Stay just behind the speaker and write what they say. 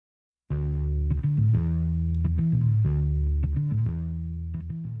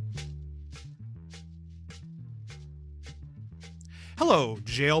Hello,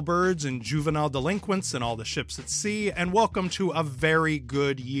 jailbirds and juvenile delinquents and all the ships at sea, and welcome to A Very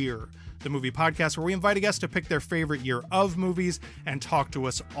Good Year, the movie podcast where we invite a guest to pick their favorite year of movies and talk to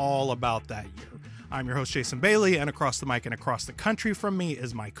us all about that year. I'm your host, Jason Bailey, and across the mic and across the country from me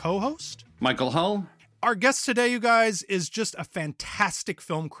is my co-host, Michael Hull. Our guest today, you guys, is just a fantastic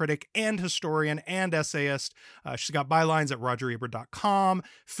film critic and historian and essayist. She's got bylines at RogerEbert.com,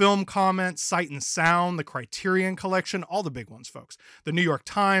 Film Comment, Sight and Sound, the Criterion Collection, all the big ones, folks. The New York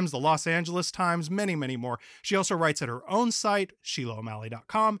Times, the Los Angeles Times, many, many more. She also writes at her own site,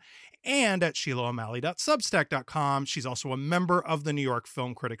 SheilaO'Malley.com, and at SheilaO'Malley.substack.com. She's also a member of the New York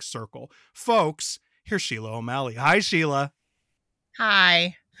Film Critics Circle. Folks, here's Sheila O'Malley. Hi, Sheila.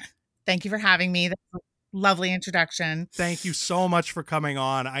 Hi. Thank you for having me. That's a lovely introduction. Thank you so much for coming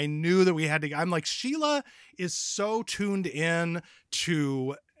on. I knew that we had to. I'm like, Sheila is so tuned in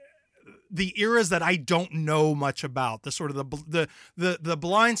to the eras that I don't know much about, the sort of the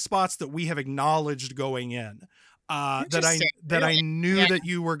blind spots that we have acknowledged going in. That I knew that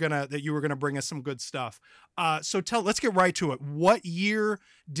you were gonna bring us some good stuff. So let's get right to it. What year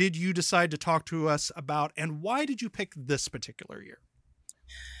did you decide to talk to us about, and why did you pick this particular year?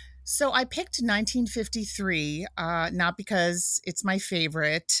 So I picked 1953, not because it's my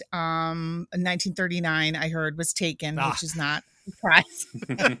favorite. 1939, I heard, was taken, which is not a surprise.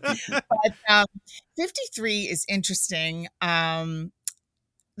 But 53 is interesting. There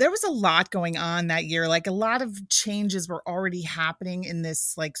was a lot going on that year. Like, a lot of changes were already happening in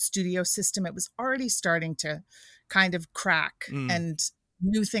this like studio system. It was already starting to kind of crack and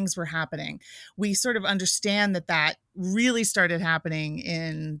new things were happening. We sort of understand that really started happening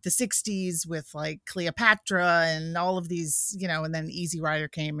in the 60s with like Cleopatra and all of these, and then Easy Rider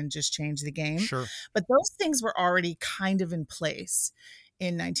came and just changed the game. Sure. But those things were already kind of in place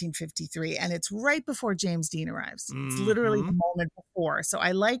in 1953, and it's right before James Dean arrives. It's literally the moment before. So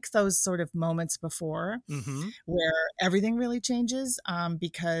I like those sort of moments before where everything really changes,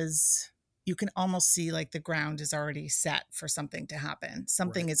 because you can almost see like the ground is already set for something to happen.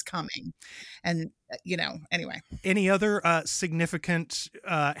 Something is coming. And, anyway. Any other significant,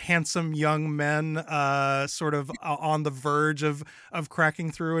 handsome young men sort of on the verge of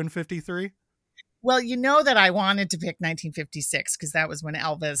cracking through in 53? Well, you know that I wanted to pick 1956 because that was when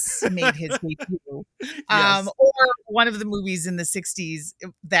Elvis made his debut. Yes. Or one of the movies in the 60s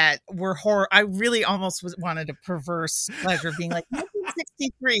that were horror. I really almost wanted a perverse pleasure of being like,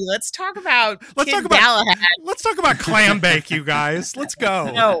 1963. Let's talk about Galahad. Let's talk about clam bake, you guys. Let's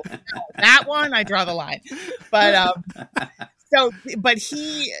go. No, that one I draw the line. But but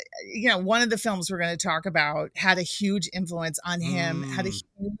he, one of the films we're going to talk about had a huge influence on him, had a huge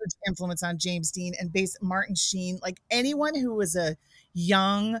influence on James Dean and Martin Sheen, like anyone who was a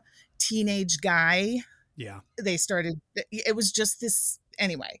young teenage guy. Yeah. It was just this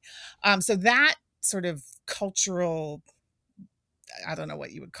anyway. So that sort of cultural, I don't know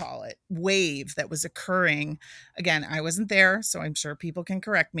what you would call it, wave that was occurring. Again, I wasn't there, so I'm sure people can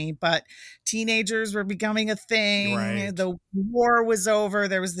correct me, but teenagers were becoming a thing. Right. The war was over.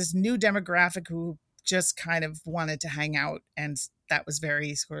 There was this new demographic who just kind of wanted to hang out, and that was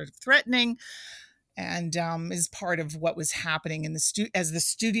very sort of threatening, and is part of what was happening in as the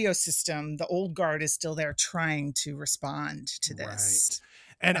studio system. The old guard is still there trying to respond to this. Right.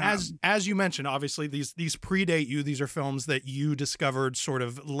 And as you mentioned, obviously these predate you. These are films that you discovered sort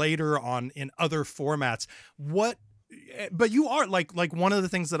of later on in other formats. But you are like one of the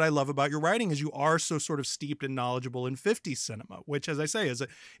things that I love about your writing is you are so sort of steeped and knowledgeable in 50s cinema, which, as I say, is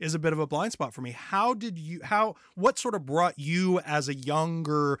a bit of a blind spot for me. What sort of brought you as a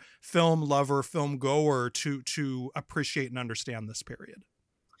younger film lover, film goer to appreciate and understand this period?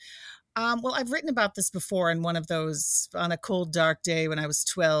 Well, I've written about this before in one of those, on a cold, dark day when I was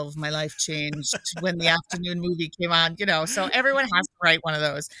 12, my life changed when the afternoon movie came on, so everyone has to write one of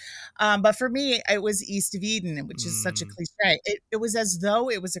those. But for me, it was East of Eden, which is such a cliche. It was as though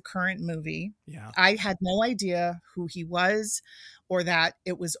it was a current movie. Yeah. I had no idea who he was or that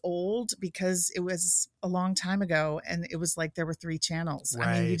it was old because it was a long time ago. And it was like there were 3 channels. Right.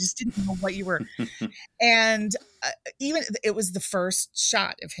 I mean, you just didn't know what you were. And even it was the first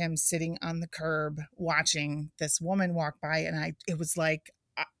shot of him sitting on the curb watching this woman walk by. And it was like,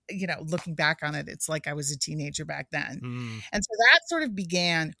 looking back on it, it's like I was a teenager back then. And so that sort of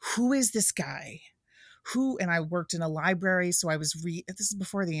began, who is this guy? And I worked in a library, so I was this is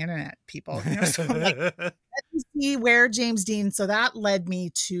before the internet, people. So I'm like, let me see where James Dean. So that led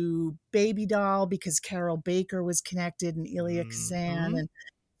me to Baby Doll because Carol Baker was connected and Elia Kazan, and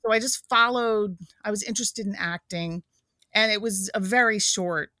so I just followed. I was interested in acting, and it was a very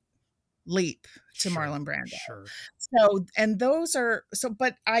short leap to Sure, Marlon Brando. Sure. So, and those are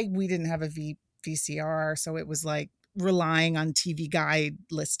but we didn't have a VCR, so it was like relying on TV guide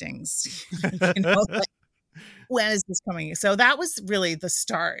listings. Like, when is this coming? So that was really the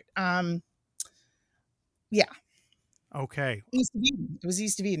start. Yeah. Okay. East of Eden. It was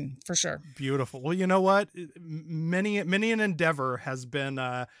East of Eden for sure. Beautiful. Well, you know what? Many an endeavor has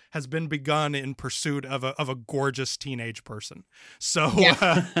been begun in pursuit of a gorgeous teenage person. So,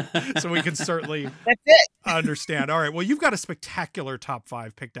 yeah. So we can certainly That's it. Understand. All right. Well, you've got a spectacular top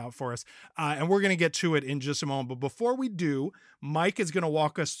 5 picked out for us, and we're going to get to it in just a moment. But before we do, Mike is going to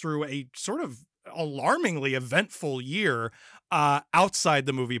walk us through a sort of alarmingly eventful year outside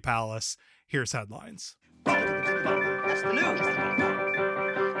the movie palace. Here's headlines. That's the news.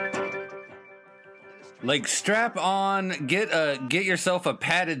 Like, strap on, get yourself a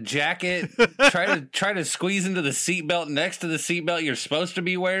padded jacket. try to squeeze into the seatbelt next to the seatbelt you're supposed to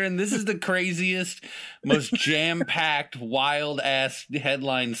be wearing. This is the craziest, most jam-packed, wild-ass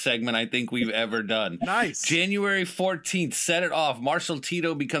headline segment I think we've ever done. Nice. January 14th, set it off. Marshal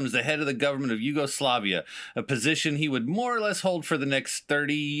Tito becomes the head of the government of Yugoslavia, a position he would more or less hold for the next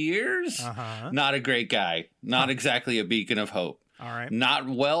 30 years. Uh-huh. Not a great guy. Not exactly a beacon of hope. All right. Not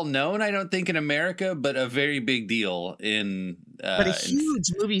well known, I don't think, in America, but a very big deal in... but a huge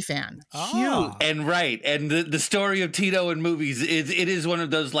movie fan. Ah. Huge. And the story of Tito in movies, it is one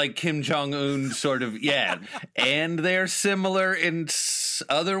of those like Kim Jong-un sort of, yeah. And they're similar in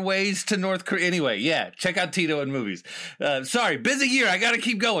other ways to North Korea. Anyway, yeah, check out Tito in movies. Sorry, busy year. I got to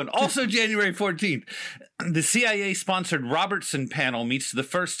keep going. Also, January 14th. The CIA-sponsored Robertson panel meets for the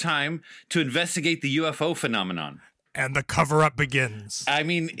first time to investigate the UFO phenomenon. And the cover-up begins. I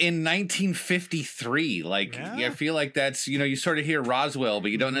mean, in 1953, like, I feel like that's, you sort of hear Roswell,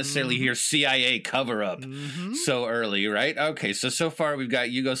 but you don't necessarily hear CIA cover-up so early, right? Okay, so far we've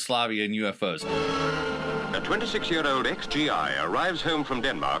got Yugoslavia and UFOs. A 26-year-old ex-GI arrives home from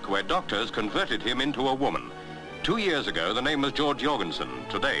Denmark where doctors converted him into a woman. 2 years ago, the name was George Jorgensen.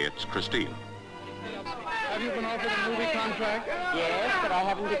 Today, it's Christine. Have you been offered a movie contract? Yes, but I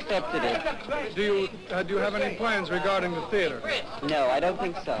haven't accepted it. Do you have any plans regarding the theater? No, I don't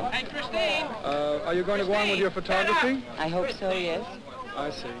think so. Hey, Christine! Are you going to go on with your photography? I hope so, yes. I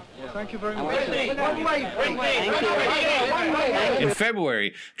see. Well, thank you very much. In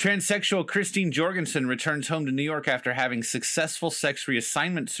February, transsexual Christine Jorgensen returns home to New York after having successful sex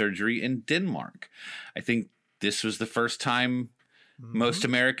reassignment surgery in Denmark. I think this was the first time most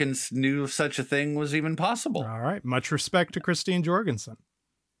Americans knew such a thing was even possible. All right. Much respect to Christine Jorgensen.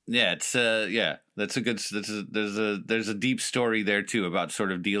 Yeah, it's that's a good. There's a deep story there too about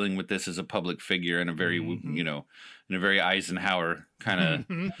sort of dealing with this as a public figure in a very in a very Eisenhower kind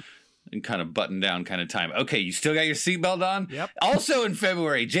of button down kind of time. Okay, you still got your seatbelt on? Yep. Also in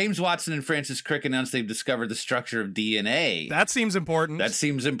February, James Watson and Francis Crick announced they've discovered the structure of DNA. That seems important.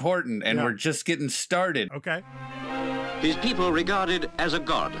 And we're just getting started. Okay. His people regarded as a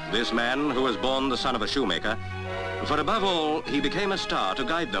god this man who was born the son of a shoemaker. For above all, he became a star to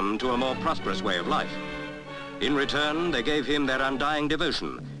guide them to a more prosperous way of life. In return, they gave him their undying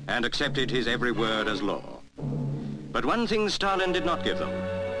devotion and accepted his every word as law. But one thing Stalin did not give them,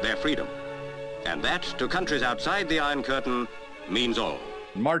 their freedom. And that, to countries outside the Iron Curtain, means all.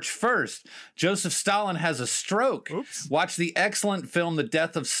 March 1st, Joseph Stalin has a stroke. Oops. Watch the excellent film The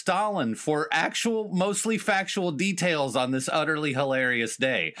Death of Stalin for actual, mostly factual details on this utterly hilarious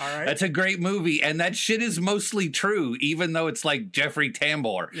day. All right. That's a great movie, and that shit is mostly true, even though it's like Jeffrey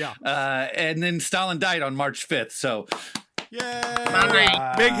Tambor. Yeah. And then Stalin died on March 5th, so... Yay!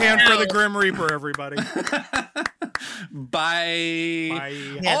 Big hand for the Grim Reaper, everybody. Bye.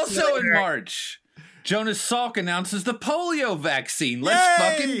 Yes, Also in later. March... Jonas Salk announces the polio vaccine.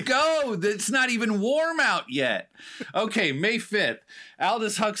 Let's fucking go. It's not even warm out yet. Okay, May 5th.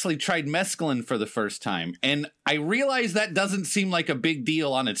 Aldous Huxley tried mescaline for the first time. And I realize that doesn't seem like a big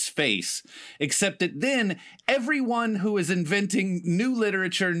deal on its face. Except that then everyone who is inventing new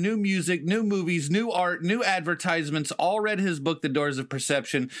literature, new music, new movies, new art, new advertisements all read his book, The Doors of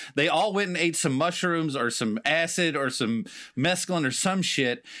Perception. They all went and ate some mushrooms or some acid or some mescaline or some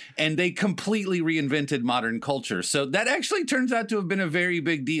shit. And they completely reinvented modern culture. So that actually turns out to have been a very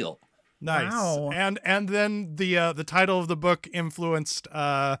big deal. Nice. Wow. And then the title of the book influenced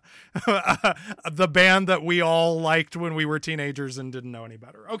the band that we all liked when we were teenagers and didn't know any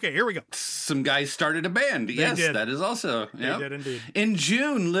better. Okay, here we go. Some guys started a band. Yes, did. that is also. They did indeed. In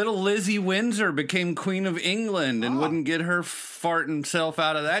June, little Lizzie Windsor became Queen of England and wouldn't get her farting self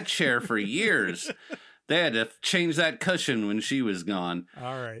out of that chair for years. They had to change that cushion when she was gone.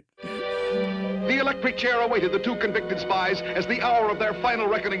 All right. The electric chair awaited the two convicted spies as the hour of their final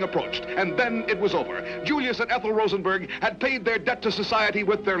reckoning approached. And then it was over. Julius and Ethel Rosenberg had paid their debt to society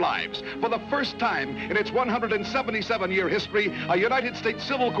with their lives. For the first time in its 177-year history, a United States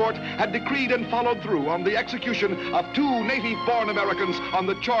civil court had decreed and followed through on the execution of two native-born Americans on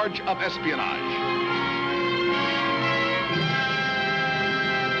the charge of espionage.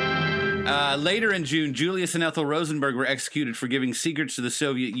 Later in June, Julius and Ethel Rosenberg were executed for giving secrets to the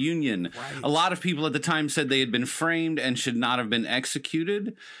Soviet Union. Right. A lot of people at the time said they had been framed and should not have been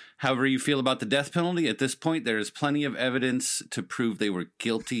executed. However you feel about the death penalty, at this point, there is plenty of evidence to prove they were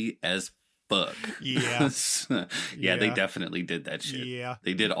guilty as fuck. Yeah. Yeah, they definitely did that shit. Yeah.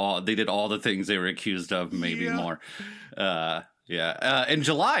 They did all the things they were accused of, maybe more. In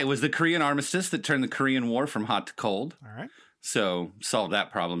July was the Korean armistice that turned the Korean War from hot to cold. All right. So solved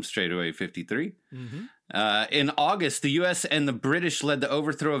that problem straight away, 53. Mm-hmm. In August, the U.S. and the British led the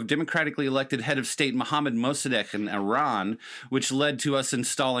overthrow of democratically elected head of state Mohammad Mossadegh in Iran, which led to us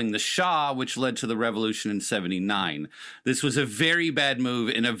installing the Shah, which led to the revolution in 79. This was a very bad move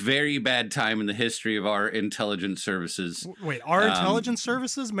in a very bad time in the history of our intelligence services. Wait, our intelligence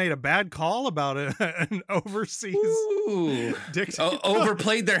services made a bad call about an overseas dictator?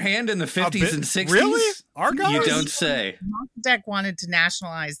 Overplayed their hand in the 50s and 60s? Really? Our guys? You don't say. Mossadegh wanted to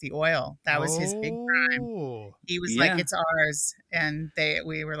nationalize the oil. That was his big crime. He was like, it's ours. And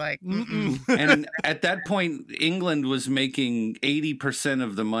we were like, mm-mm. And at that point, England was making 80%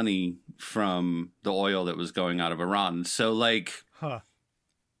 of the money from the oil that was going out of Iran. So, like, he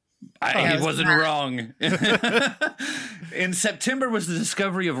wasn't wrong. In September was the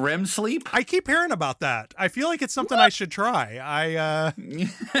discovery of REM sleep. I keep hearing about that. I feel like it's something I should try.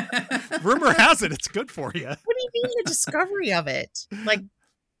 Rumor has it it's good for you. What do you mean the discovery of it? Like,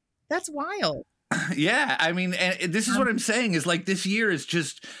 that's wild. Yeah, I mean, and this is what I'm saying is like this year is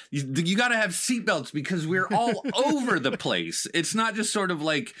just, you got to have seatbelts because we're all over the place. It's not just sort of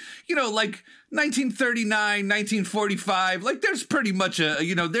like, like 1939, 1945, like there's pretty much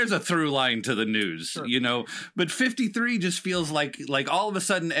there's a through line to the news, but 53 just feels like all of a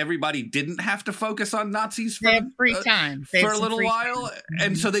sudden everybody didn't have to focus on Nazis for free time for a little while.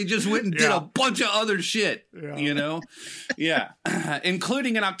 And so they just went and did a bunch of other shit,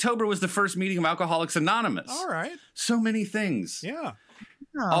 including in October was the first meeting of Alcoholics Anonymous. All right. So many things. Yeah.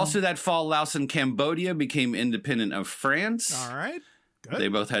 Oh. Also that fall, Laos and Cambodia became independent of France. All right. Good. They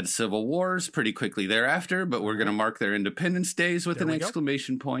both had civil wars pretty quickly thereafter, but we're going to mark their independence days with an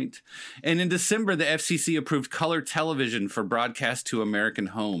exclamation point. And in December, the FCC approved color television for broadcast to American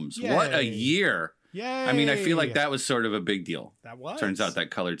homes. Yay. What a year. Yay. I mean, I feel like that was sort of a big deal. That was. Turns out that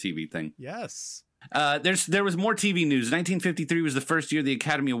color TV thing. Yes. There was more TV news. 1953 was the first year the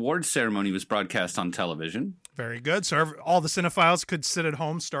Academy Awards ceremony was broadcast on television. Very good. So all the cinephiles could sit at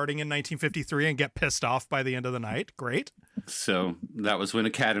home starting in 1953 and get pissed off by the end of the night. Great. So that was when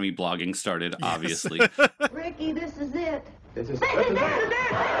Academy blogging started, obviously. Ricky, this is it. This is it. Let's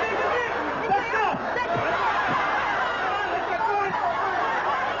go.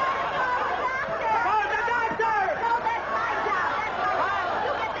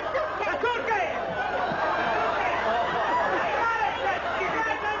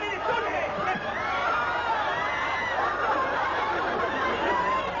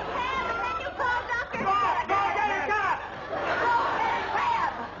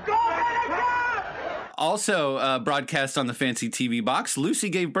 Also broadcast on the fancy TV box, Lucy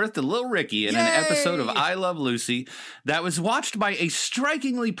gave birth to Little Ricky in an episode of I Love Lucy that was watched by a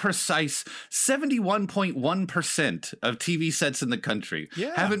strikingly precise 71.1% of TV sets in the country.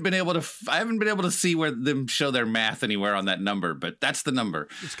 Yeah. I haven't been able to see where them show their math anywhere on that number, but that's the number.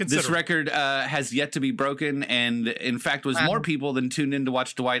 This record has yet to be broken, and in fact was more people than tuned in to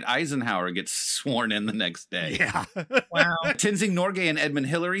watch Dwight Eisenhower get sworn in the next day. Yeah. Wow. Tenzing Norgay and Edmund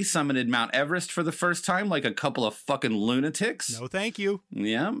Hillary summited Mount Everest for the first time, like a couple of fucking lunatics. No, thank you.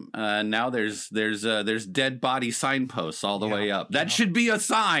 Yeah. Now there's dead body signposts all the way up. That should be a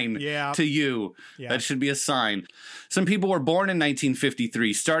sign to you. Yeah. That should be a sign. Some people were born in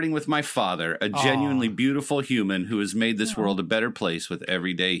 1953, starting with my father, a genuinely beautiful human who has made this world a better place with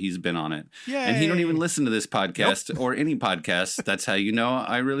every day he's been on it. Yay. And he don't even listen to this podcast or any podcast. That's how you know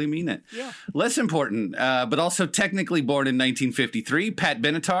I really mean it. Yeah. Less important, but also technically born in 1953, Pat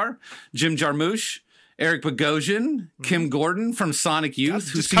Benatar, Jim Jarmusch, Eric Bogosian, Kim Gordon from Sonic Youth,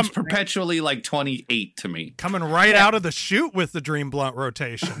 who seems perpetually like 28 to me. Coming right out of the chute with the Dream Blunt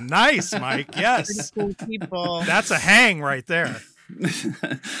rotation. Nice, Mike. Yes. Cool people. That's a hang right there.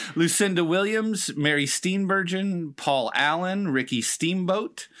 Lucinda Williams, Mary Steenburgen, Paul Allen, Ricky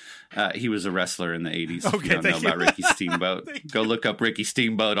Steamboat. He was a wrestler in the 80s. Okay, if you don't know about Ricky Steamboat, go look up Ricky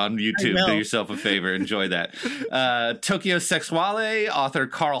Steamboat on YouTube. Do yourself a favor. Enjoy that. Tokyo Sexuale, author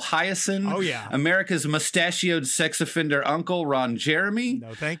Carl Hyacin. Oh, yeah. America's mustachioed sex offender uncle, Ron Jeremy.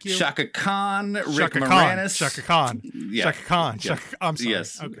 No, thank you. Shaka Khan, Rick Shaka Moranis. Shaka Khan. Yeah. Shaka Khan. Yeah. I'm sorry.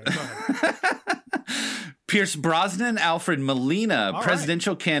 Yes. Okay, go ahead. Pierce Brosnan, Alfred Molina,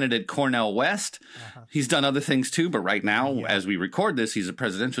 presidential candidate Cornel West. He's done other things too, but right now, as we record this, he's a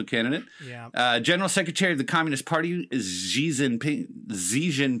presidential candidate. Yeah. General Secretary of the Communist Party is Xi Jinping.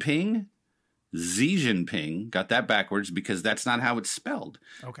 Xi Jinping. Got that backwards because that's not how it's spelled.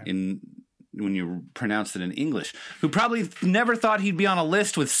 Okay. When you pronounce it in English, who probably never thought he'd be on a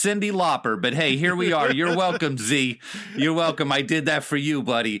list with Cyndi Lauper, but hey, here we are. You're welcome, Z. You're welcome. I did that for you,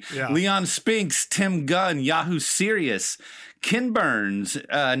 buddy. Yeah. Leon Spinks, Tim Gunn, Yahoo Serious, Ken Burns,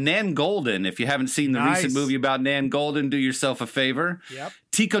 Nan Golden. If you haven't seen the recent movie about Nan Golden, do yourself a favor. Yep.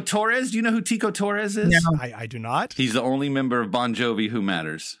 Tico Torres. Do you know who Tico Torres is? No. I do not. He's the only member of Bon Jovi who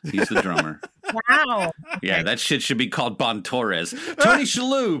matters. He's the drummer. Wow. Yeah, that shit should be called Bon Torres. Tony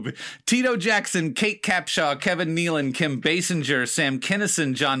Shalhoub, Tito Jackson, Kate Capshaw, Kevin Nealon, Kim Basinger, Sam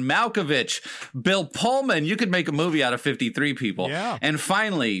Kinison, John Malkovich, Bill Pullman. You could make a movie out of 53 people. Yeah. And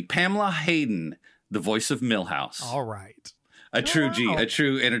finally, Pamela Hayden, the voice of Millhouse. All right. A true G, a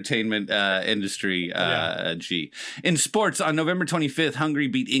true entertainment industry G. In sports, on November 25th, Hungary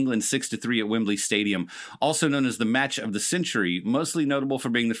beat England 6-3 at Wembley Stadium, also known as the match of the century, mostly notable for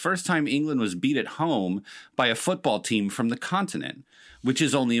being the first time England was beat at home by a football team from the continent, which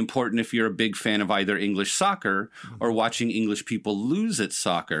is only important if you're a big fan of either English soccer or watching English people lose at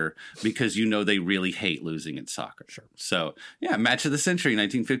soccer because you know they really hate losing at soccer. Sure. So, yeah, match of the century,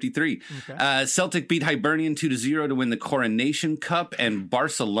 1953. Okay. Celtic beat Hibernian 2-0 to win the Coronation Cup, and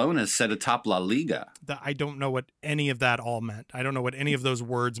Barcelona set atop La Liga. I don't know what any of that all meant. I don't know what any of those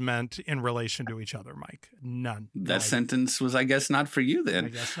words meant in relation to each other, Mike. None. That sentence was, I guess, not for you then. I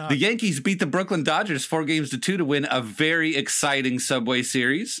guess not. The Yankees beat the Brooklyn Dodgers 4-2 to win a very exciting Subway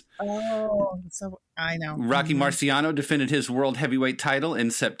Series. Oh, so I know. Rocky Marciano defended his world heavyweight title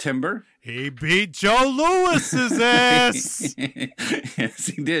in September. He beat Joe Louis's ass. Yes,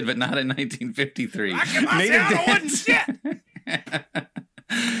 he did, but not in 1953. Rocky Marciano wasn't shit.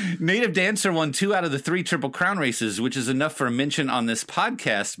 Native Dancer won 2 out of the 3 Triple Crown races, which is enough for a mention on this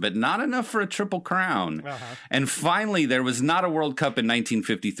podcast, but not enough for a Triple Crown. And finally, there was not a World Cup in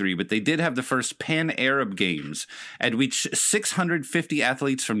 1953, but they did have the first Pan-Arab Games, at which 650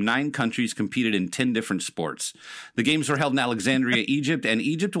 athletes from 9 countries competed in 10 different sports. The games were held in Alexandria, Egypt, and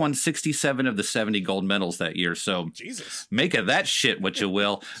Egypt won 67 of the 70 gold medals that year. So make of that shit what you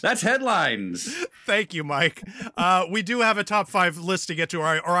will. That's headlines. Thank you, Mike. We do have a top 5 list to get to,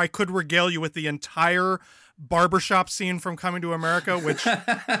 or I could regale you with the entire barbershop scene from Coming to America, which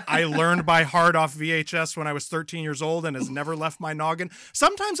I learned by heart off VHS when I was 13 years old and has never left my noggin.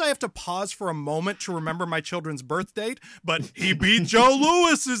 Sometimes I have to pause for a moment to remember my children's birth date, but he beat Joe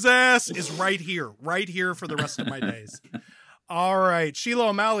Louis's ass is right here for the rest of my days. All right, Sheila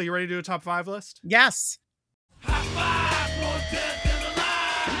O'Malley, you ready to do a top 5 list? Yes.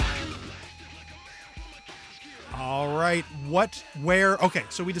 All right, where? Okay,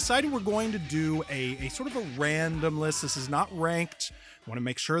 so we decided we're going to do a sort of a random list. This is not ranked. I want to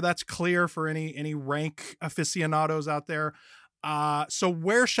make sure that's clear for any rank aficionados out there. So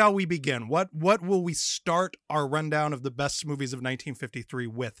where shall we begin? What will we start our rundown of the best movies of 1953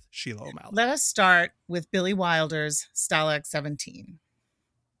 with, Sheila O'Malley? Let us start with Billy Wilder's Stalag 17.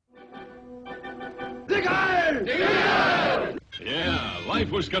 Yeah, life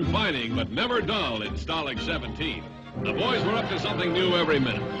was confining, but never dull in Stalag 17. The boys were up to something new every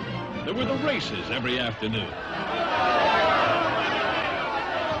minute. There were the races every afternoon.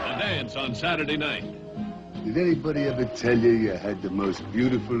 The dance on Saturday night. Did anybody ever tell you you had the most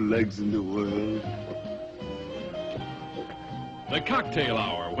beautiful legs in the world? The cocktail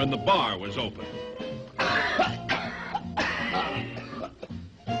hour when the bar was open.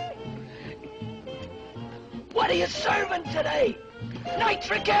 What are you serving today?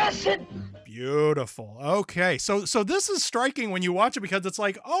 Nitric acid? Beautiful. Okay. So this is striking when you watch it because it's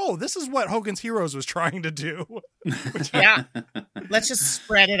like, oh, this is what Hogan's Heroes was trying to do. Yeah. Let's just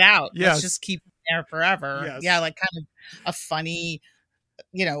spread it out. Yes. Let's just keep it there forever. Yes. Yeah, like kind of a funny,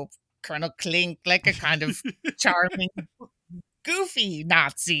 Colonel Klink, like a kind of charming, goofy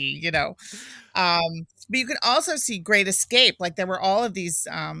Nazi, But you could also see Great Escape. Like there were all of these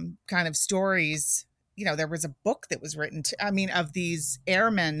kind of stories. There was a book that was written of these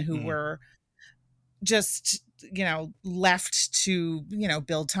airmen who were just left to,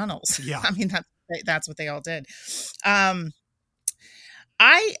 build tunnels. Yeah. I mean, that's what they all did. I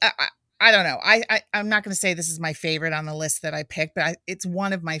don't know. I'm not going to say this is my favorite on the list that I picked, but it's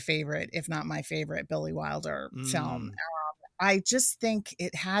one of my favorite, if not my favorite, Billy Wilder film. I just think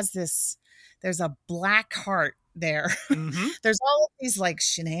it has there's a black heart there. Mm-hmm. There's all of these like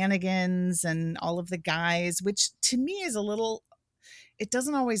shenanigans and all of the guys, which to me is it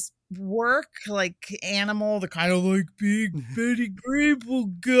doesn't always work. Like Animal, the kind of like big Betty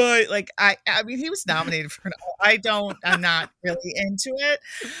Grable guy. Like I mean, he was nominated for I'm not really into it.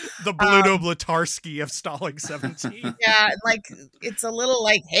 The Bluto Blutarsky of Stalling 17. Yeah, like it's a little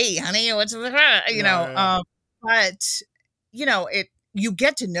like, hey, honey, what's Yeah. but you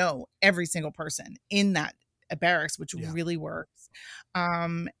get to know every single person in that barracks, which really works.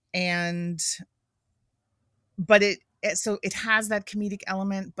 So it has that comedic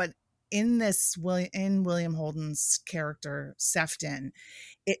element, but in William Holden's character Sefton,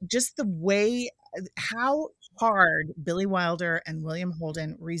 it just the way how hard Billy Wilder and William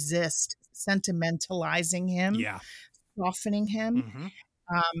Holden resist sentimentalizing him, softening him,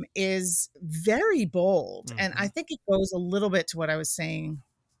 is very bold. And I think it goes a little bit to what I was saying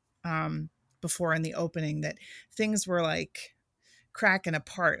before in the opening, that things were like cracking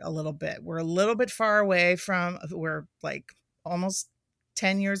apart a little bit. We're a little bit far away we're like almost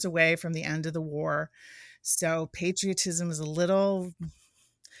 10 years away from the end of the war. So patriotism is it's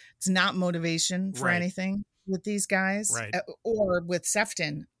not motivation for anything with these guys, or with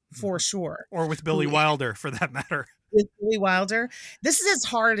Sefton for sure. Or with Billy Wilder for that matter. With Billy Wilder, this is as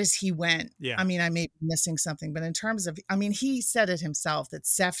hard as he went. Yeah. I mean, I may be missing something, but in terms of, he said it himself that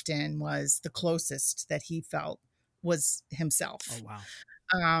Sefton was the closest that he felt was himself. Oh,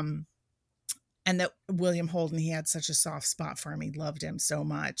 wow. And that William Holden, he had such a soft spot for him. He loved him so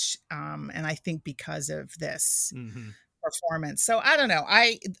much. And I think because of this performance. So I don't know.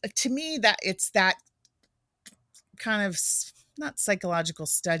 To me, that it's that kind of not psychological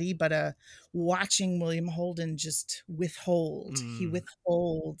study, but watching William Holden just withhold. He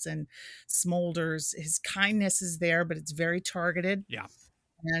withholds and smolders. His kindness is there, but it's very targeted. Yeah.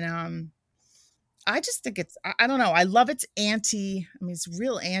 And I just think I don't know. I love its anti. I mean, it's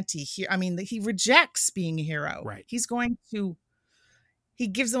real anti here. I mean, he rejects being a hero. Right. He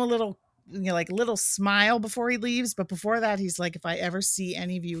gives him a little, little smile before he leaves. But before that, he's like, if I ever see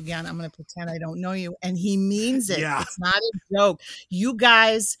any of you again, I'm going to pretend I don't know you. And he means it. Yeah. It's not a joke. You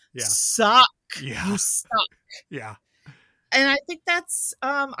guys suck. Yeah. You suck. Yeah. And I think that's,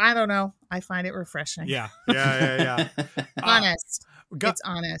 I don't know. I find it refreshing. Yeah. Honest. It's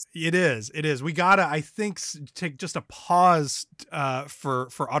honest. It is. We gotta, I think, take just a pause for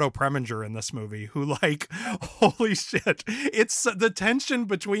Otto Preminger in this movie, who, like, holy shit. It's the tension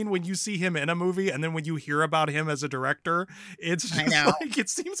between when you see him in a movie and then when you hear about him as a director. It's just like, it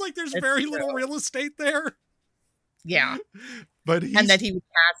seems like there's very little real estate there. Yeah. But that he would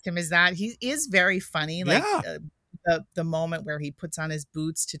cast him as that. He is very funny. Like, the moment where he puts on his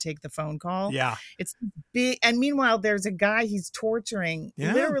boots to take the phone call. Yeah. It's big. And meanwhile, there's a guy he's torturing,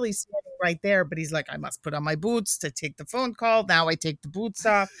 literally standing right there, but he's like, I must put on my boots to take the phone call. Now I take the boots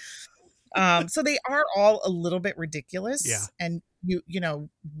off. So they are all a little bit ridiculous. Yeah. And you know,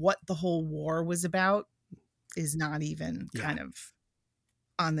 what the whole war was about is not even kind of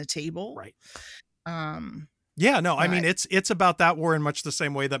on the table. Right. Yeah, no, I mean, it's about that war in much the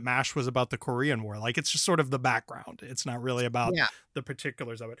same way that MASH was about the Korean War. Like, it's just sort of the background. It's not really about the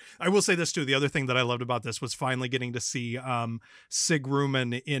particulars of it. I will say this too. The other thing that I loved about this was finally getting to see Sig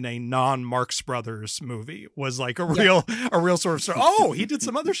Ruman in a non-Marx Brothers movie. Was like a real sort of story. Oh, he did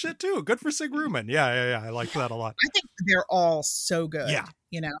some other shit too. Good for Sig Ruman. Yeah. I like that a lot. I think they're all so good. Yeah.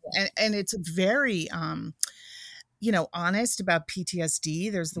 You know, and it's very honest about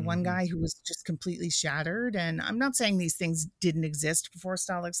PTSD. There's the one guy who was just completely shattered. And I'm not saying these things didn't exist before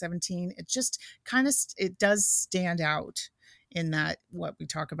Stalag 17. It just kind of, it does stand out in that, what we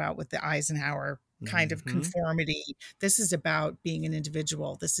talk about with the Eisenhower kind of conformity. This is about being an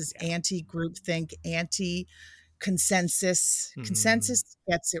individual. This is anti-groupthink, anti-consensus. Consensus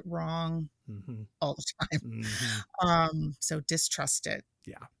gets it wrong all the time. So distrust it.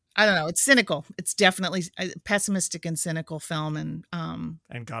 Yeah. I don't know. It's cynical. It's definitely a pessimistic and cynical film. And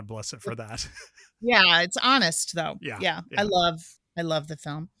God bless it for that. Yeah. It's honest though. Yeah. I love the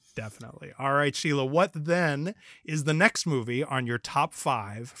film. Definitely. All right, Sheila, what then is the next movie on your top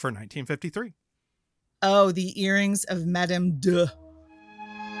 5 for 1953? Oh, The Earrings of Madame de.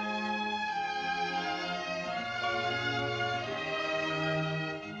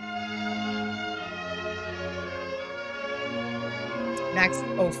 Max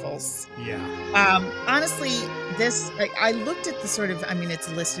Opals. Yeah. Honestly, this, I looked at the sort of, I mean, it's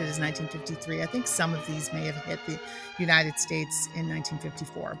listed as 1953. I think some of these may have hit the United States in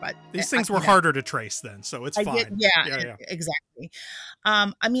 1954, but these things were harder to trace then, so it's fine. Yeah, exactly.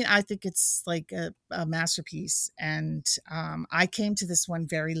 I mean, I think it's like a masterpiece, and I came to this one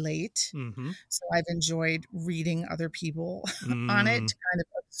very late, so I've enjoyed reading other people on it to kind of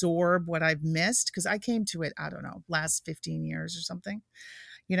absorb what I've missed, because I came to it, I don't know, last 15 years or something.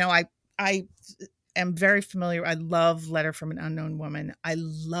 You know, I am very familiar. I love Letter from an Unknown Woman. I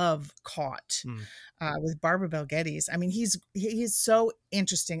love Caught with Barbara Bel Geddes. I mean, he is so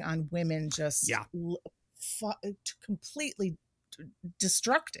interesting on women just completely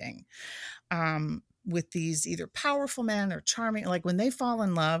destructing with these either powerful men or charming. Like when they fall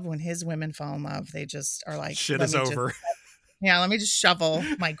in love, when his women fall in love, they just are like, shit is over. Let me just shovel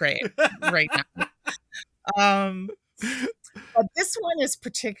my grave right now. But this one is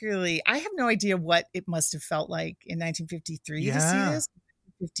particularly, I have no idea what it must have felt like in 1953 to see this.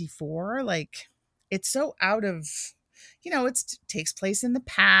 54, like it's so out of, you know, it takes place in the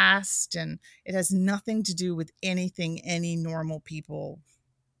past, and it has nothing to do with anything any normal people,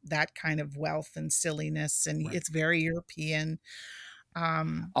 that kind of wealth and silliness, and it's very European.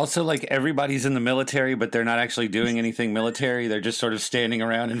 Also, like, everybody's in the military, but they're not actually doing anything military. They're just sort of standing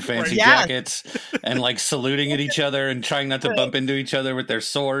around in fancy jackets and like saluting at each other and trying not to bump into each other with their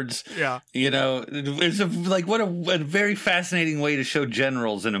swords. Yeah, you know, it's what a very fascinating way to show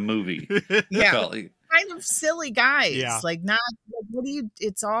generals in a movie. Kind of silly guys. Like, not what do you?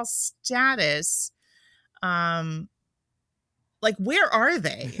 It's all status. Like, where are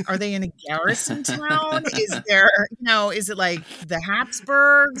they? Are they in a garrison town? Is there, you know, is it like the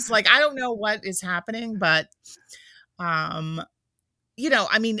Habsburgs? Like, I don't know what is happening, but, you know,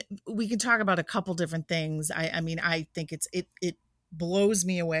 I mean, we can talk about a couple different things. I mean, I think it blows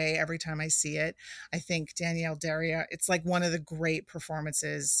me away every time I see it. I think Danielle Darrieux, it's like one of the great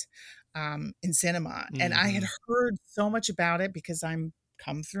performances in cinema. And I had heard so much about it because I'm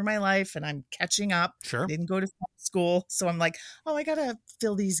come through my life and I'm catching up. I didn't go to school, so I'm like, oh, I gotta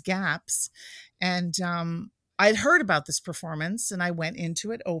fill these gaps. And I'd heard about this performance and I went into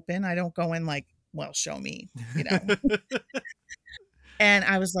it open. I don't go in like, well, show me, you know. And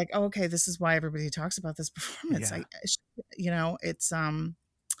I was like, oh, okay, this is why everybody talks about this performance. You know, it's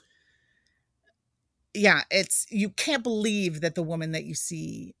you can't believe that the woman that you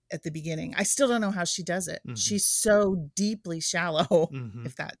see at the beginning, I still don't know how she does it. She's so deeply shallow,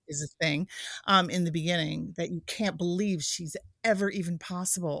 if that is a thing, in the beginning, that you can't believe she's ever even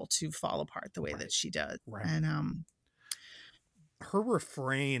possible to fall apart the way that she does. And her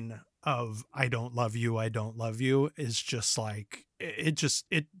refrain of I don't love you is just like,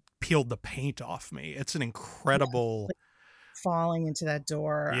 it peeled the paint off me. It's an incredible falling into that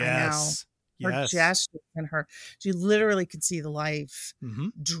door. I know. Her gesture and she literally could see the life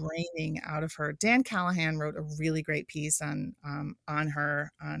draining out of her. Dan Callahan wrote a really great piece on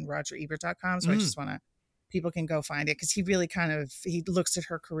her on RogerEbert.com. So I just people can go find it, because he really he looks at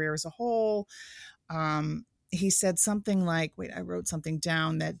her career as a whole. He said something like, I wrote something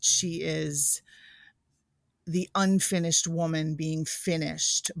down, that she is the unfinished woman being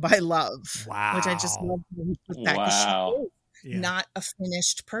finished by love. Wow. Which I just love when he put that. Wow. Not a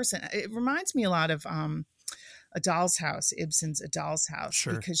finished person. It reminds me a lot of A Doll's House, Ibsen's A Doll's House,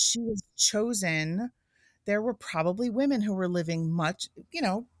 because she was chosen. There were probably women who were living much, you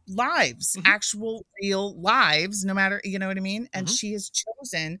know, lives, actual real lives, no matter, you know what I mean? And she is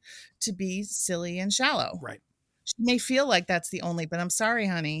chosen to be silly and shallow. Right. She may feel like that's the only, but I'm sorry,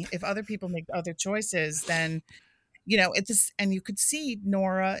 honey, if other people make other choices, then, you know, and you could see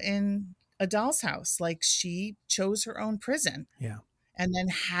Nora in A Doll's House, like she chose her own prison, and then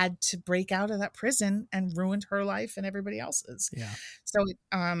had to break out of that prison and ruined her life and everybody else's. So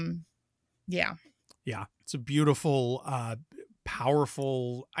it's a beautiful,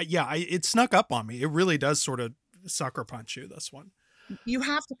 powerful. It snuck up on me. It really does sort of sucker punch you, this one. You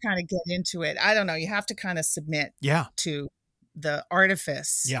have to kind of get into it. I don't know, you have to kind of submit to the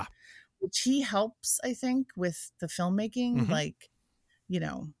artifice, which he helps, I think, with the filmmaking. Like, you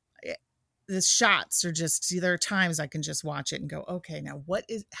know, the shots are just, there are times I can just watch it and go, okay, now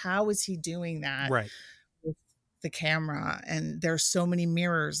how is he doing that with the camera? And there's so many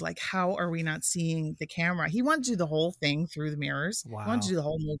mirrors. Like, how are we not seeing the camera? He wanted to do the whole thing through the mirrors. Wow. He wanted to do the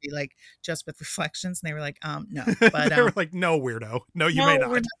whole movie, like, just with reflections. And they were like, no. But they were like, no, weirdo. No, you may not.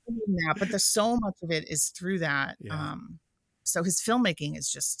 We're not doing that. But there's so much of it is through that. So his filmmaking is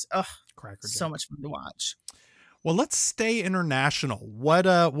just, so much fun to watch. Well, let's stay international. What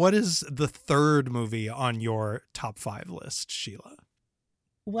is the third movie on your top 5 list, Sheila?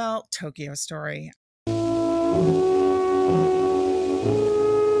 Well, Tokyo Story.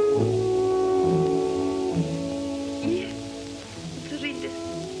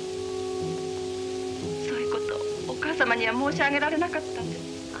 様には申し上げられなかったんです。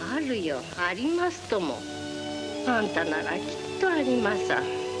あるよ、ありますとも。あんたならきっとあります。だ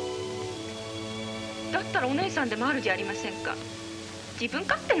ったらお姉さんでもあるじゃありませんか。自分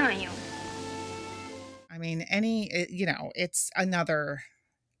勝手なんよ。I mean, it's another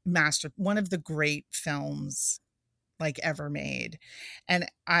one of the great films like ever made. And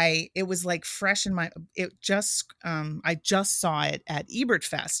it was like fresh in I just saw it at Ebert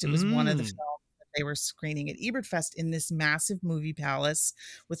Fest. It was one of the films they were screening at Ebert Fest in this massive movie palace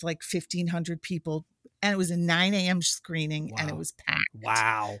with like 1,500 people. And it was a 9 a.m. screening. Wow. And it was packed.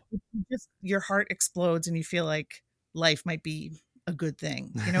 Wow. Just your heart explodes and you feel like life might be a good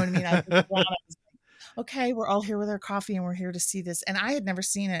thing. You know what I mean? I was like, okay, we're all here with our coffee and we're here to see this. And I had never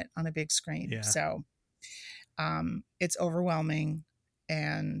seen it on a big screen. Yeah. So it's overwhelming.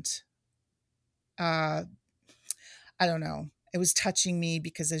 And I don't know. It was touching me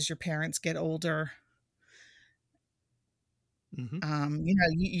because as your parents get older,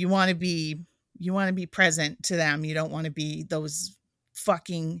 you want to be present to them. You don't want to be those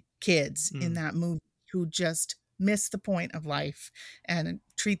fucking kids in that movie who just miss the point of life and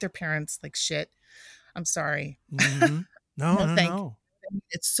treat their parents like shit. I'm sorry. Mm-hmm. No, thank you.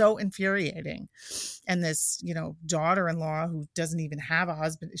 It's so infuriating. And this, daughter-in-law who doesn't even have a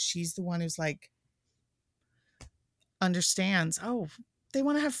husband, she's the one who's like, understands, they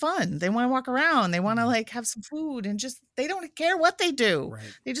want to have fun. They want to walk around. They want to like have some food and just, they don't care what they do. Right.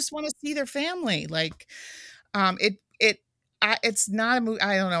 They just want to see their family. Like, it's not a movie.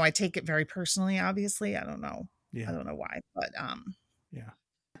 I don't know. I take it very personally, obviously. I don't know. Yeah. I don't know why, but, yeah.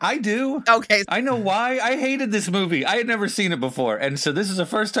 I do. Okay. I know why. I hated this movie. I had never seen it before. And so this is a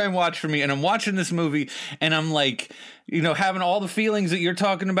first time watch for me. And I'm watching this movie and I'm like, having all the feelings that you're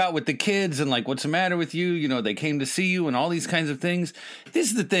talking about with the kids and like, what's the matter with you? They came to see you and all these kinds of things.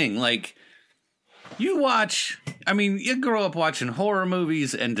 This is the thing. Like, you grow up watching horror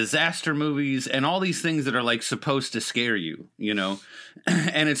movies and disaster movies and all these things that are like supposed to scare you,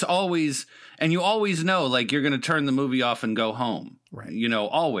 and it's always, and you always know, like, you're going to turn the movie off and go home. Right.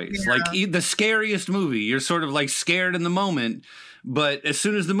 Always. Yeah. Like the scariest movie, you're sort of like scared in the moment, but as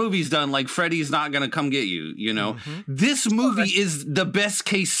soon as the movie's done, like Freddy's not going to come get you, Mm-hmm. This movie is the best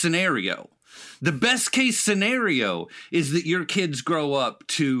case scenario. The best case scenario is that your kids grow up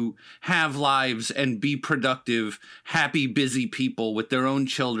to have lives and be productive, happy, busy people with their own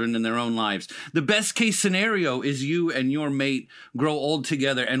children and their own lives. The best case scenario is you and your mate grow old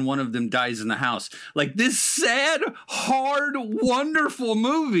together and one of them dies in the house. Like, this sad, hard, wonderful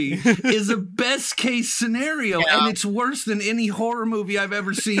movie is a best case scenario. Yeah. And it's worse than any horror movie I've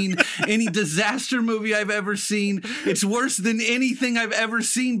ever seen, any disaster movie I've ever seen. It's worse than anything I've ever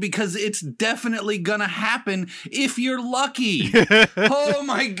seen because it's definitely gonna happen if you're lucky. Oh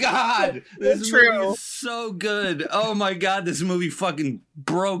my God, this movie is so good. Oh my God, this movie fucking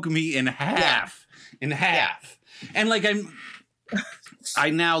broke me in half. And like I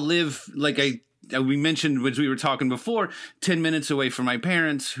now live, like we mentioned as we were talking before, 10 minutes away from my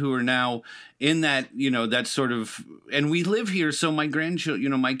parents who are now in that, that sort of, and we live here so my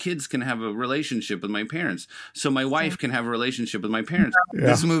grandchildren, my kids can have a relationship with my parents. So my wife can have a relationship with my parents. Yeah.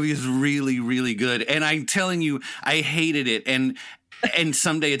 This movie is really, really good. And I'm telling you, I hated it. And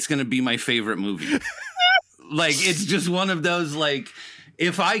someday it's going to be my favorite movie. Like, it's just one of those, like,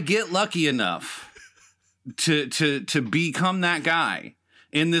 if I get lucky enough to become that guy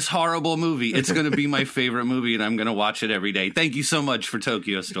in this horrible movie, it's going to be my favorite movie, and I'm going to watch it every day. Thank you so much for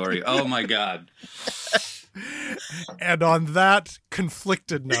Tokyo Story. Oh, my God. And on that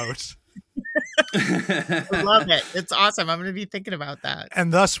conflicted note... I love it. It's awesome. I'm going to be thinking about that.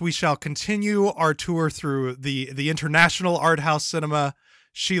 And thus, we shall continue our tour through the international art house cinema.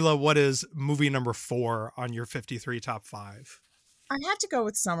 Sheila, what is movie number 4 on your 53 top 5? I had to go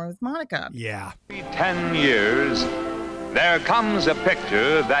with Summer with Monica. Yeah. 10 years... there comes a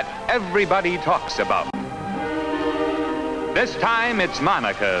picture that everybody talks about. This time it's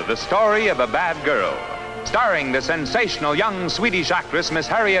Monica, the story of a bad girl, starring the sensational young Swedish actress Miss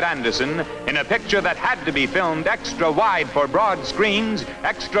Harriet Andersson in a picture that had to be filmed extra wide for broad screens,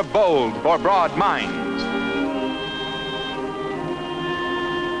 extra bold for broad minds.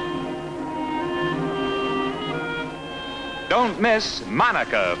 Don't miss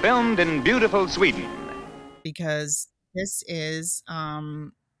Monica, filmed in beautiful Sweden. Because this is,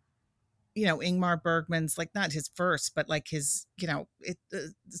 Ingmar Bergman's, like, not his first, but like his,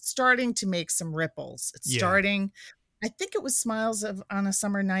 it's starting to make some ripples. It's starting I think it was Smiles on a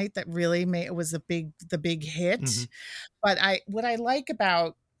Summer Night that really was the big hit. Mm-hmm. But what I like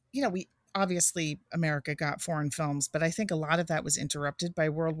about, we obviously America got foreign films, but I think a lot of that was interrupted by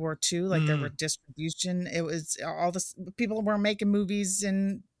World War II. Like there were distribution. It was all this, people were making movies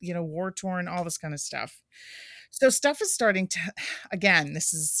and, war torn, all this kind of stuff. So stuff is starting to, again,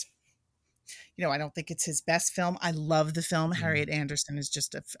 this is, I don't think it's his best film. I love the film. Harriet Anderson is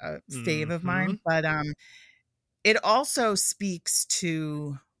just a fave of mine, but it also speaks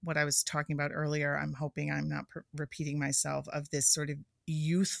to what I was talking about earlier. I'm hoping I'm not repeating myself, of this sort of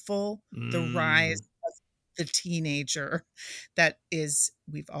youthful, the rise of the teenager that is,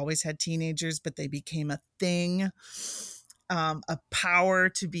 we've always had teenagers, but they became a thing, a power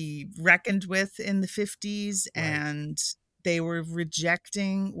to be reckoned with in the 50s. Right. And they were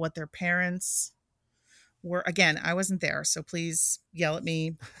rejecting what their parents were. Again, I wasn't there, so please yell at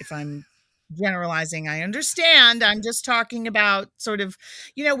me if I'm generalizing. I understand. I'm just talking about sort of,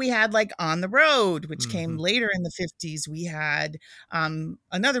 we had like On the Road, which came later in the 50s. We had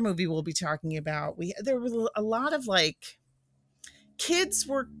another movie we'll be talking about. There was a lot of like, kids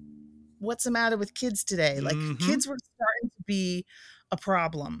were, what's the matter with kids today? Like kids were starting to be a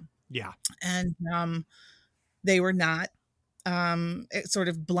problem. Yeah. And they were not sort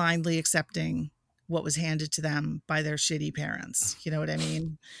of blindly accepting what was handed to them by their shitty parents. You know what I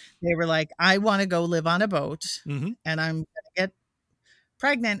mean? They were like, I want to go live on a boat and I'm going to get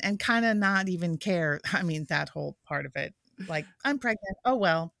pregnant and kind of not even care. I mean, that whole part of it, like, I'm pregnant. Oh,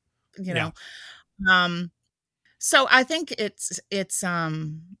 well, you know? So I think it's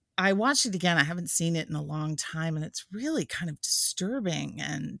I watched it again. I haven't seen it in a long time, and it's really kind of disturbing.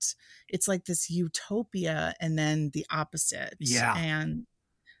 And it's like this utopia and then the opposite. Yeah. And,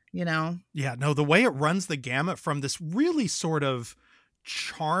 Yeah, no, the way it runs the gamut from this really sort of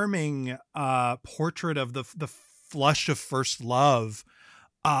charming portrait of the flush of first love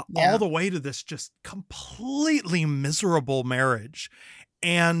all the way to this just completely miserable marriage,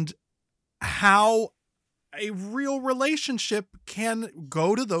 and how a real relationship can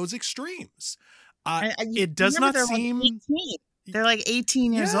go to those extremes. It does not seem... Like 18. They're like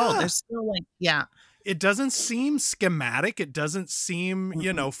 18 years old. They're still like, It doesn't seem schematic. It doesn't seem,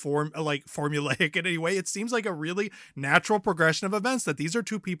 formulaic in any way. It seems like a really natural progression of events, that these are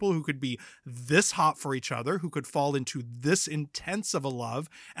two people who could be this hot for each other, who could fall into this intense of a love,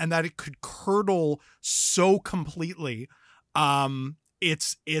 and that it could curdle so completely.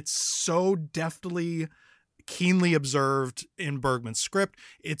 It's so deftly, keenly observed in Bergman's script.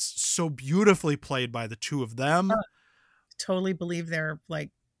 It's so beautifully played by the two of them. Totally believe they're like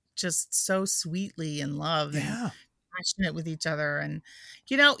just so sweetly in love and passionate with each other. And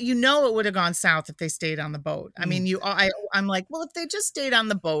it would have gone south if they stayed on the boat. I mean, I'm like, well, if they just stayed on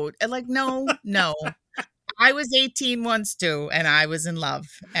the boat, and like, no. I was 18 once too, and I was in love,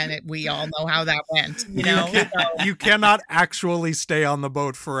 and we all know how that went. You cannot actually stay on the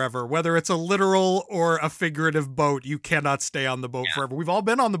boat forever, whether it's a literal or a figurative boat. You cannot stay on the boat forever. We've all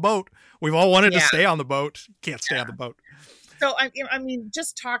been on the boat. We've all wanted to stay on the boat. Can't stay on the boat. So I mean,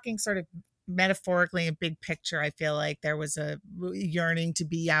 just talking sort of metaphorically and big picture, I feel like there was a yearning to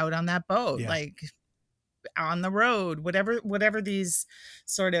be out on that boat, like on the road, whatever these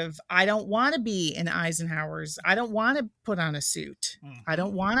sort of, I don't want to be in Eisenhower's. I don't want to put on a suit. I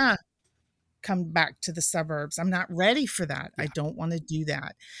don't want to come back to the suburbs. I'm not ready for that. I don't want to do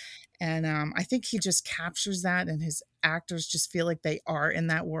that. And I think he just captures that, and his actors just feel like they are in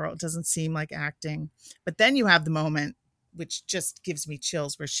that world. It doesn't seem like acting. But then you have the moment, which just gives me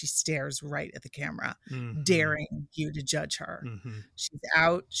chills, where she stares right at the camera, daring you to judge her. She's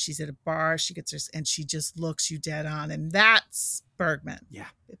out, she's at a bar, she gets her, and she just looks you dead on. And that's Bergman. Yeah.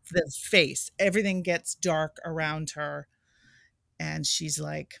 The face, everything gets dark around her. And she's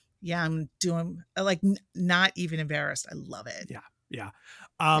like, I'm doing, like, not even embarrassed. I love it. Yeah.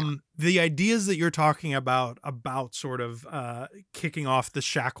 The ideas that you're talking about sort of kicking off the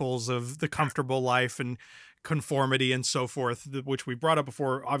shackles of the comfortable life and conformity and so forth, which we brought up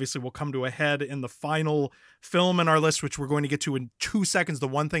before, obviously will come to a head in the final film in our list, which we're going to get to in 2 seconds. The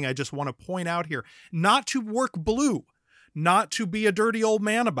one thing I just want to point out here, not to work blue, not to be a dirty old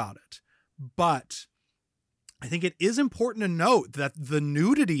man about it, but I think it is important to note that the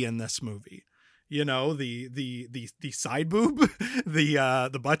nudity in this movie, the side boob,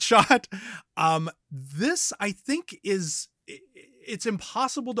 the butt shot, this I think it's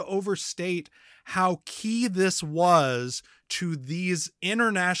impossible to overstate how key this was to these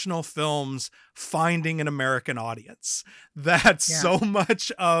international films finding an American audience. That so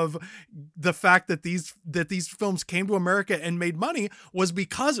much of the fact that these films came to America and made money was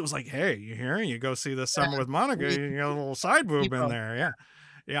because it was like, hey, you hear? You go see this Summer with Monica, you got a little side boob in there.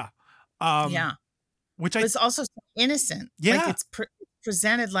 Yeah. Which it's also so innocent. Yeah. Like it's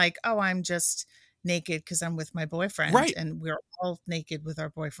presented like, oh, I'm just naked because I'm with my boyfriend. Right. And we're all naked with our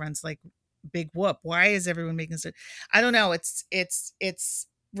boyfriends. Like, big whoop. Why is everyone making this? I don't know. It's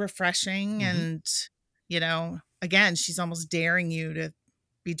refreshing. And, again, she's almost daring you to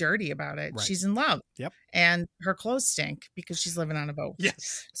be dirty about it. Right. She's in love. Yep. And her clothes stink because she's living on a boat.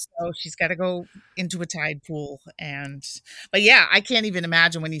 Yes. So she's got to go into a tide pool. But yeah, I can't even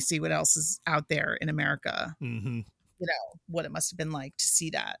imagine when you see what else is out there in America. Mm-hmm. What it must have been like to see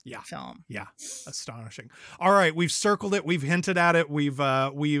that film. Yeah. Astonishing. All right. We've circled it. We've hinted at it. We've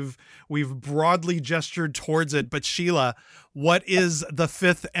broadly gestured towards it. But Sheila, what is the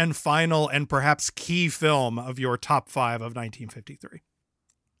fifth and final and perhaps key film of your top 5 of 1953?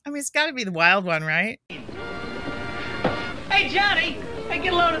 I mean, it's got to be The Wild One, right? Hey, Johnny,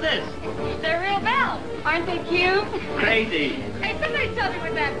 get a load of this. They're real bells. Aren't they cute? Crazy. Hey, somebody tell me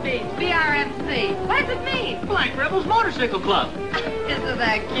what that means. BRMC. What does it mean? Black Rebels Motorcycle Club. Isn't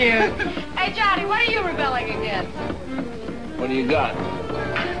that cute? Hey, Johnny, what are you rebelling against? What do you got?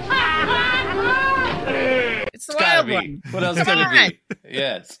 It's The Wild One. What else could it be?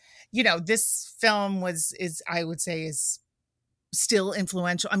 Yes. This film is I would say is still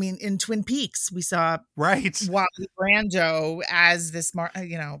influential. I mean, in Twin Peaks, we saw Wally Brando as this,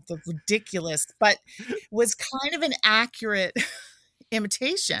 the ridiculous, but was kind of an accurate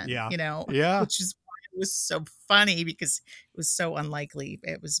imitation. Which is why it was so funny because it was so unlikely.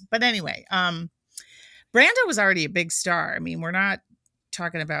 But anyway, Brando was already a big star. I mean, we're not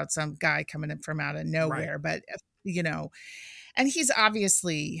talking about some guy coming in from out of nowhere, but and he's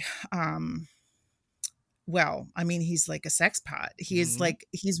obviously, he's like a sex pot. He is like,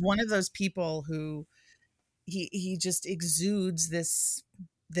 he's one of those people who he just exudes this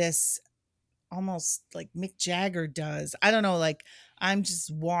almost like Mick Jagger does. I don't know, like I'm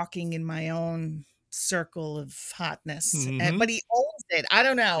just walking in my own circle of hotness, but he owns it. I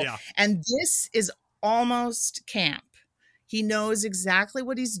don't know. Yeah. And this is almost camp. He knows exactly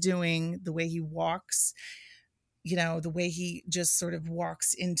what he's doing, the way he walks, the way he just sort of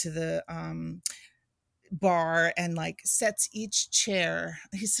walks into the, bar and like sets each chair.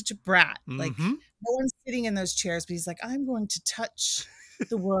 He's such a brat. Like no one's sitting in those chairs, but he's like, I'm going to touch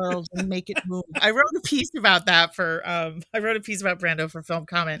the world and make it move. I wrote a piece about that Brando for Film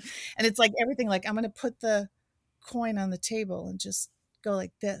Comment, and it's like everything. Like I'm going to put the coin on the table and just go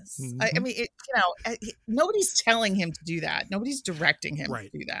like this. I mean, nobody's telling him to do that. Nobody's directing him to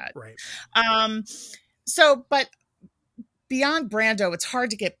do that. Right. But beyond Brando, it's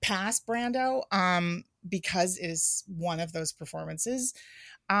hard to get past Brando. Because it is one of those performances.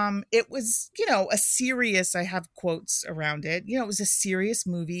 It was, a serious, I have quotes around it. It was a serious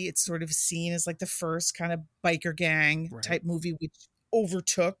movie. It's sort of seen as like the first kind of biker gang type movie, which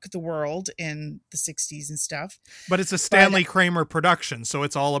overtook the world in the 60s and stuff. But it's a Stanley Kramer production, so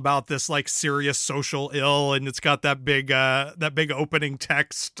it's all about this like serious social ill, and it's got that big opening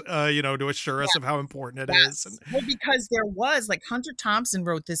text to assure us of how important it is. And well, because there was like Hunter Thompson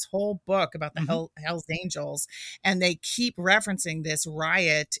wrote this whole book about the Hells Angels, and they keep referencing this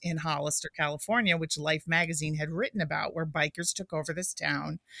riot in Hollister, California, which Life magazine had written about, where bikers took over this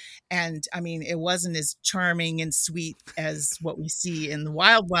town. And I mean, it wasn't as charming and sweet as what we see in The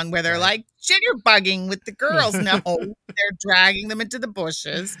Wild One, where they're like jitterbugging with the girls. No, they're dragging them into the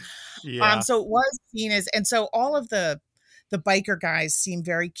bushes. So it was seen as, and so all of the biker guys seem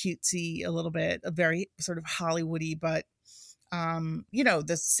very cutesy, a little bit, a very sort of Hollywoody, but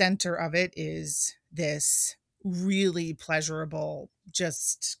the center of it is this really pleasurable,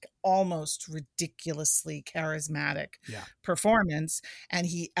 just almost ridiculously charismatic performance, and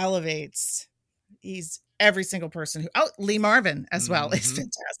he elevates. He's every single person Lee Marvin as well is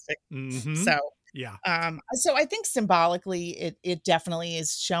fantastic. So so I think symbolically it definitely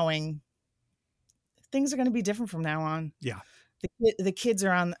is showing things are going to be different from now on. The kids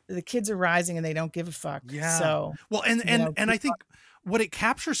are rising and they don't give a fuck. So well, and I think what it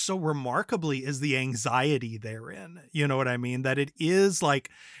captures so remarkably is the anxiety therein. You know what I mean? That it is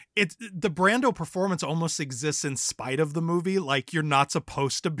like, the Brando performance almost exists in spite of the movie. Like you're not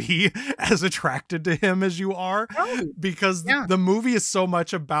supposed to be as attracted to him as you are, because the movie is so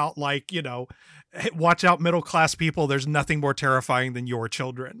much about like, watch out, middle class people. There's nothing more terrifying than your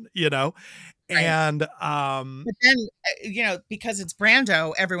children, And but then because it's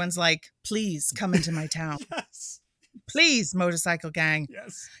Brando, everyone's like, please come into my town. Please, motorcycle gang.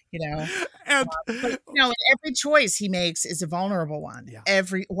 Yes. And but, every choice he makes is a vulnerable one. Yeah.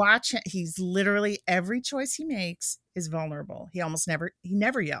 He's literally every choice he makes is vulnerable. He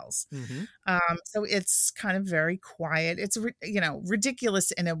never yells. Mm-hmm. So it's kind of very quiet. It's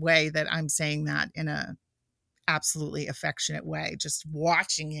ridiculous in a way that I'm saying that in a absolutely affectionate way. Just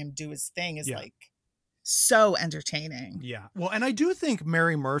watching him do his thing is like so entertaining. Yeah. Well, and I do think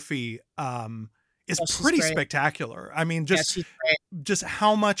Mary Murphy is pretty spectacular. I mean, just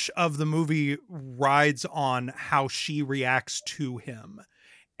how much of the movie rides on how she reacts to him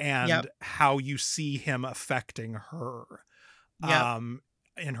and how you see him affecting her. In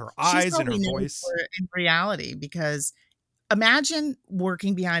her eyes, in her voice. In reality, because imagine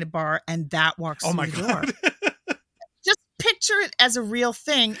working behind a bar and that walks through the door. Just picture it as a real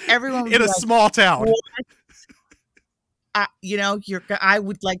thing. Everyone would in a small town. I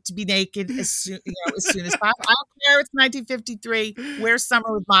would like to be naked as soon as possible. I don't care. It's 1953. Where's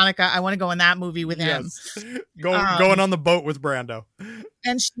Summer with Monica? I want to go in that movie with him. Going on the boat with Brando.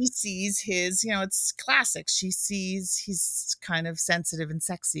 And she sees his, it's classic. She sees he's kind of sensitive and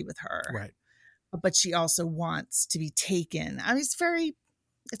sexy with her. Right. But she also wants to be taken. I mean,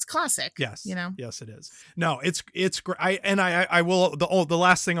 it's classic. Yes. Yes, it is. No, it's great. I will, the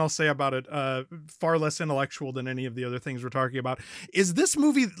last thing I'll say about it, far less intellectual than any of the other things we're talking about, is this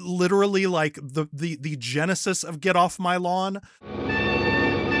movie literally like the genesis of Get Off My Lawn?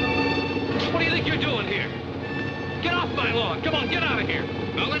 What do you think you're doing here? Get off my lawn. Come on, get out of here.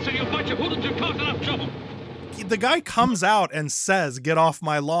 Now listen, you bunch of hoodlums, you're causing enough trouble. The guy comes out and says, "Get off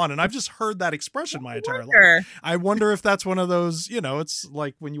my lawn." And I've just heard that expression my entire life. I wonder if that's one of those, it's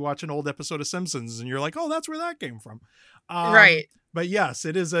like when you watch an old episode of Simpsons and you're like, oh, that's where that came from. Right. But yes,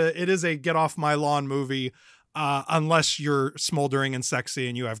 it is a Get Off My Lawn movie. Unless you're smoldering and sexy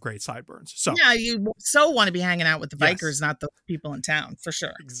and you have great sideburns. So yeah, you so want to be hanging out with the bikers, not the people in town, for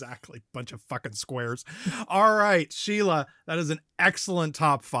sure. Exactly. Bunch of fucking squares. All right, Sheila, that is an excellent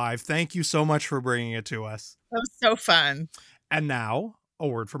top 5. Thank you so much for bringing it to us. That was so fun. And now, a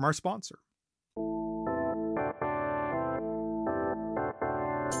word from our sponsor.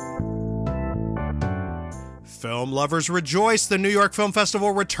 Film lovers rejoice. The New York Film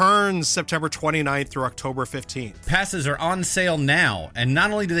Festival returns September 29th through October 15th. Passes are on sale now, and not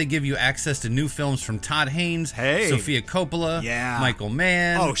only do they give you access to new films from Todd Haynes, Sofia Coppola, Michael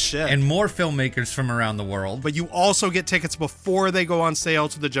Mann, and more filmmakers from around the world. But you also get tickets before they go on sale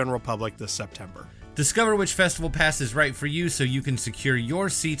to the general public this September. Discover which festival pass is right for you so you can secure your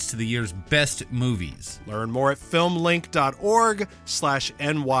seats to the year's best movies. Learn more at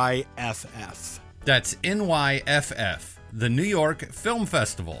filmlink.org/NYFF. That's NYFF, the New York Film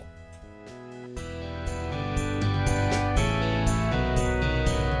Festival.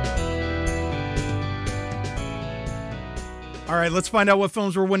 All right, let's find out what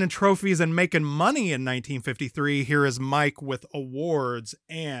films were winning trophies and making money in 1953. Here is Mike with awards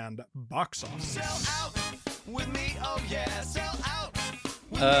and box office. Sell out with me, oh yeah, sell out.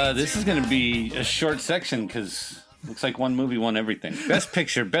 This is going to be a short section because looks like one movie won everything. Best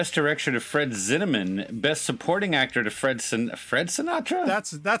Picture, Best Director to Fred Zinnemann, Best Supporting Actor to Fred Sinatra?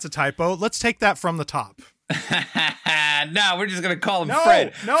 That's a typo. Let's take that from the top. No, we're just going to call him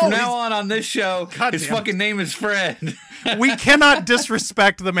Fred. No, from now on this show, his fucking name is Fred. We cannot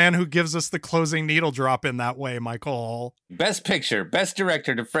disrespect the man who gives us the closing needle drop in that way, Michael. Best Picture, Best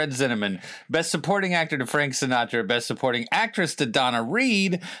Director to Fred Zinnemann, Best Supporting Actor to Frank Sinatra, Best Supporting Actress to Donna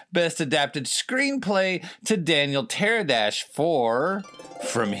Reed, Best Adapted Screenplay to Daniel Teradash for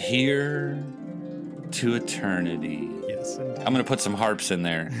From Here to Eternity. Yes, indeed. I'm going to put some harps in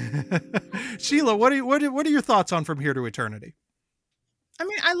there. Sheila, what are your thoughts on From Here to Eternity? I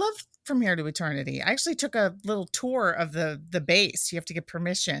mean, I love From Here to Eternity. I actually took a little tour of the base. You have to get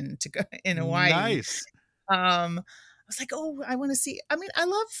permission to go in Hawaii. Nice. I was like, oh, I want to see. I mean, I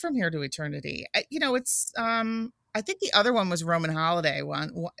love From Here to Eternity. It's. I think the other one was Roman Holiday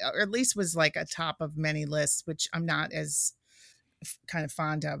one, or at least was like a top of many lists, which I'm not as kind of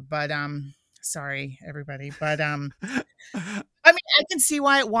fond of. But sorry, everybody. But I mean, I can see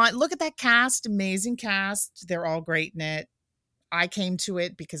why it won. Look at that cast, amazing cast. They're all great in it. I came to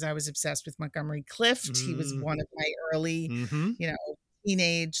it because I was obsessed with Montgomery Clift. He was one of my early,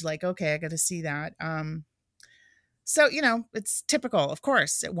 teenage, like, okay, I got to see that. So, it's typical. Of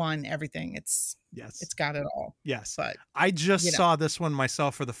course, it won everything. It's got it all. Yes. But I just saw this one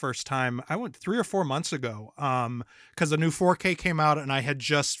myself for the first time. I went 3 or 4 months ago because the new 4K came out and I had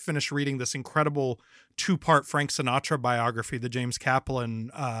just finished reading this incredible 2-part Frank Sinatra biography, the James Kaplan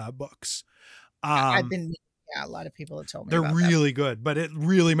books. I've been Yeah, a lot of people have told me they're about really good, but it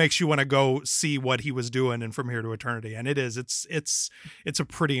really makes you want to go see what he was doing in From Here to Eternity. And it's a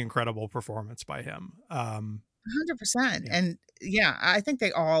pretty incredible performance by him. 100%. And yeah, I think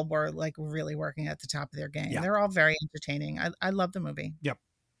they all were like really working at the top of their game. Yeah. They're all very entertaining. I love the movie. Yep.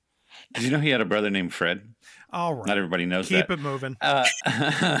 Did you know he had a brother named Fred? All right. Not everybody knows Keep that. it moving.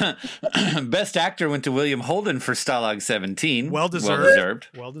 Best actor went to William Holden for Stalag 17. Well deserved.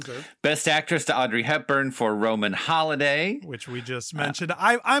 Best actress to Audrey Hepburn for Roman Holiday, which we just mentioned.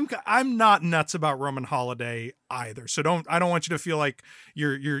 I'm not nuts about Roman Holiday either. So I don't want you to feel like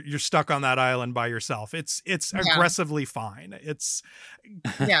you're stuck on that island by yourself. It's aggressively fine. It's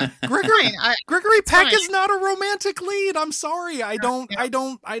Gregory Peck is not a romantic lead. I'm sorry. I don't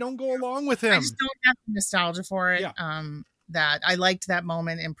go along with him. I just don't have nostalgia for it. That I liked that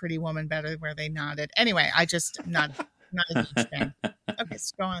moment in Pretty Woman better where they nodded. Anyway, I just not a huge fan. Okay,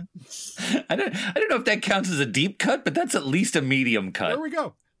 so go on. I don't know if that counts as a deep cut, but that's at least a medium cut. There we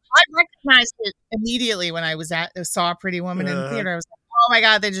go. I recognized it immediately when I saw Pretty Woman in the theater. I was like, oh my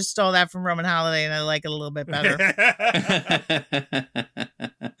God, they just stole that from Roman Holiday, and I like it a little bit better.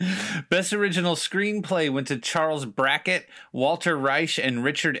 Best original screenplay went to Charles Brackett, Walter Reich, and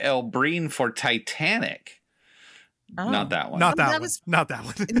Richard L. Breen for Titanic. Oh. Not that one. Not that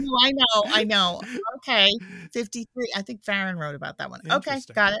one. No, I know. Okay. 53. I think Farron wrote about that one. Okay,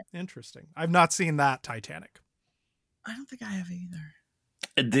 got it. Interesting. I've not seen that Titanic. I don't think I have either.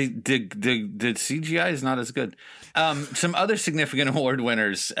 The CGI is not as good. Some other significant award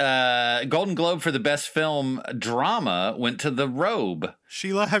winners. Golden Globe for the best film drama went to The Robe.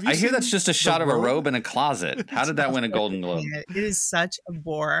 Sheila, have you I seen hear that's just a shot of a robe in a closet. How did that win a Golden Globe? It is such a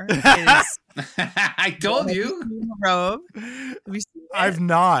bore. I told you. Robe. I've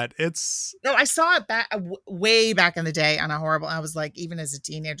not. It's no. I saw it way back in the day on a horrible. I was like, even as a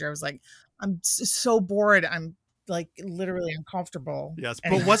teenager, I was like, I'm so bored. I'm like literally uncomfortable. Yes,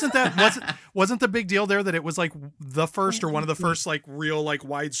 but wasn't the big deal there that it was like the first or one of the first like real like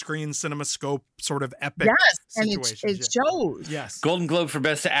widescreen CinemaScope sort of epic situations? And it shows. Yes. Golden Globe for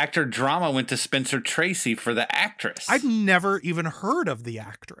Best Actor Drama went to Spencer Tracy for The Actress. I've never even heard of The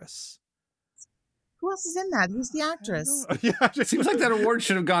Actress. Who else is in that? Who's the actress? It seems like that award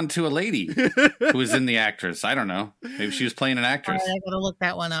should have gone to a lady who was in The Actress. I don't know. Maybe she was playing an actress. All right, I gotta look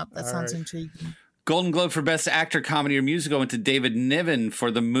that one up. That sounds intriguing. Golden Globe for Best Actor, Comedy or Musical went to David Niven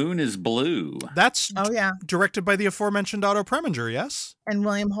for The Moon is Blue. That's directed by the aforementioned Otto Preminger, yes? And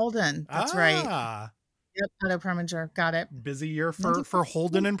William Holden. That's right. Yep, Otto Preminger. Got it. Busy year for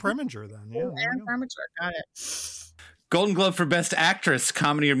Holden and Preminger then. Yeah, and Preminger. Got it. Golden Globe for Best Actress,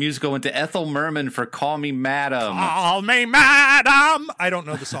 Comedy or Musical went to Ethel Merman for Call Me Madam. Call Me Madam! I don't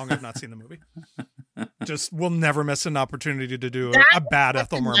know the song. I've not seen the movie. Just we'll never miss an opportunity to do a bad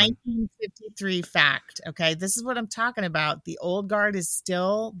Ethel Merman. 1953 fact. Okay, this is what I'm talking about. The old guard is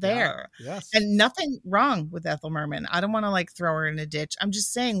still there. Yeah, yes, and nothing wrong with Ethel Merman. I don't want to like throw her in a ditch. I'm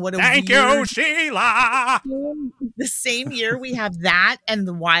just saying, what a thank you, Sheila. The same year we have that and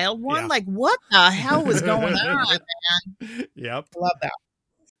the Wild One. Yeah. Like, what the hell was going on, man? Yep, love that.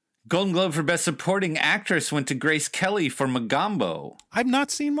 Golden Globe for Best Supporting Actress went to Grace Kelly for Mogambo. I've not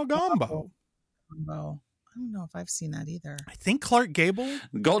seen Mogambo. I don't know if I've seen that either. I think Clark Gable.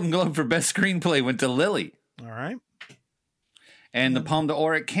 The Golden Globe for Best Screenplay went to Lily. All right. And the Palme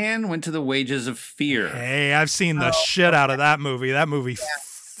d'Or at Cannes went to The Wages of Fear. Hey, I've seen the shit out of that movie. That movie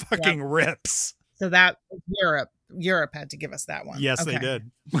fucking rips. So that was Europe. Europe had to give us that one. Yes, they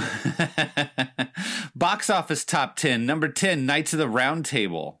did. Box office top 10. Number 10, Knights of the Round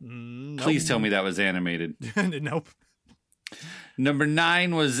Table. Please tell me that was animated. Nope. Number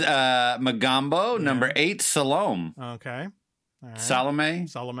 9 was Mogambo. Yeah. Number 8, Salome. Okay. Right. Salome.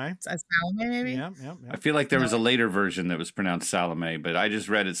 Salome, maybe? Yeah. I feel like there was a later version that was pronounced Salome, but I just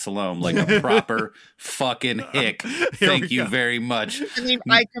read it Salome like a proper fucking hick. Thank you very much. I mean,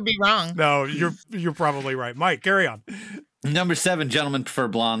 I could be wrong. No, you're probably right. Mike, carry on. Number 7, Gentlemen Prefer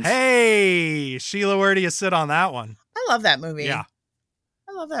Blondes. Hey, Sheila, where do you sit on that one? I love that movie. Yeah.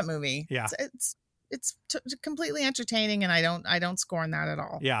 I love that movie. Yeah. It's completely entertaining, and I don't scorn that at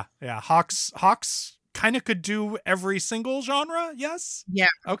all. Yeah. Hawks kind of could do every single genre. Yes. Yeah.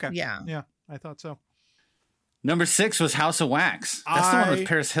 Okay. Yeah. I thought so. Number 6 was House of Wax. That's the one with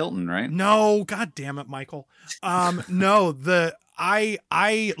Paris Hilton, right? No, God damn it, Michael. No,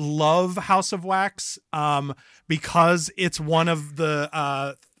 I love House of Wax because it's one of the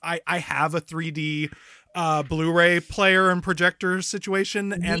I have a 3D Blu-ray player and projector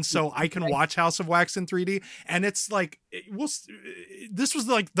situation, and so I can watch House of Wax in 3D. And it's like this was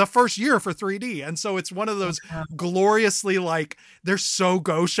like the first year for 3D, and so it's one of those gloriously like they're so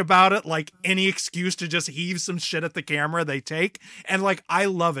gauche about it, like any excuse to just heave some shit at the camera they take, and like I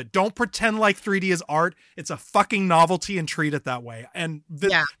love it. Don't pretend like 3D is art. It's a fucking novelty, and treat it that way. And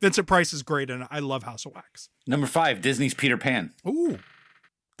Vincent Price is great, and I love House of Wax. Number 5, Disney's Peter Pan. Ooh,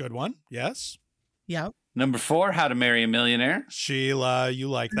 good one. Yes. Yep. Number 4, How to Marry a Millionaire. Sheila, you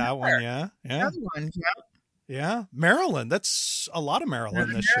like that one, yeah? Yeah. Another one, yep. Yeah. Maryland. That's a lot of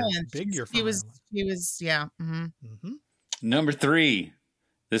Maryland this year. Big year for Maryland. He was, yeah. Mm-hmm. Mm-hmm. Number 3.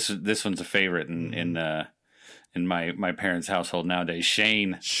 This one's a favorite in my parents' household nowadays.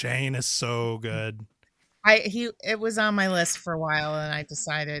 Shane. Shane is so good. It was on my list for a while, and I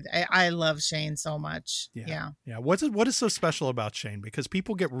decided I love Shane so much. Yeah. What is so special about Shane? Because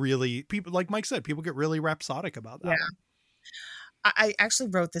people like Mike said, people get really rhapsodic about that. Yeah. I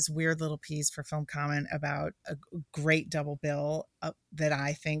actually wrote this weird little piece for Film Comment about a great double bill that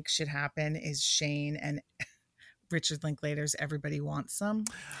I think should happen is Shane and Richard Linklater's Everybody Wants Some.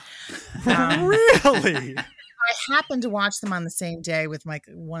 Really? I happened to watch them on the same day with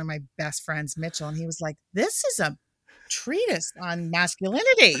one of my best friends, Mitchell, and he was like, "This is a treatise on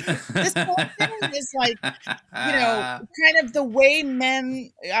masculinity. This whole thing is like, kind of the way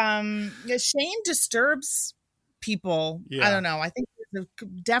men." Shane disturbs people. Yeah. I don't know. I think there's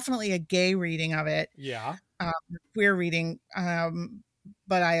definitely a gay reading of it. Yeah, queer reading.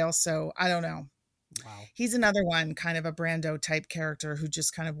 But I don't know. Wow. He's another one, kind of a Brando type character who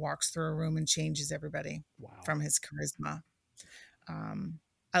just kind of walks through a room and changes everybody from his charisma.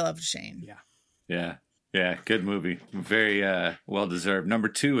 I loved Shane. Yeah. Good movie. Very well deserved. Number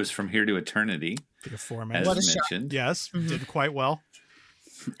 2 is From Here to Eternity. As mentioned. Yes, did quite well.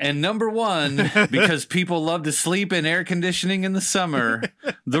 And number 1, because people love to sleep in air conditioning in the summer,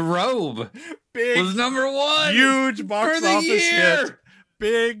 The Robe was number 1. Huge box office hit.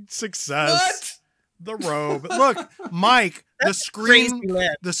 Big success. What? The Robe. Look, Mike, the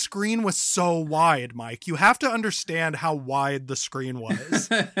screen was so wide, Mike. You have to understand how wide the screen was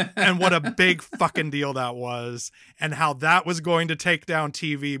and what a big fucking deal that was and how that was going to take down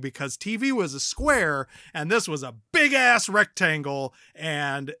TV because TV was a square and this was a big ass rectangle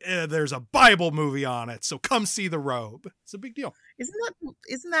and there's a Bible movie on it. So come see The Robe. It's a big deal.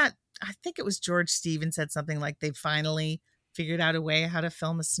 Isn't that, I think it was George Stevens said something like they finally figured out a way how to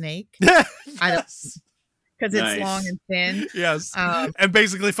film a snake. Yes. Because it's long and thin. Yes. And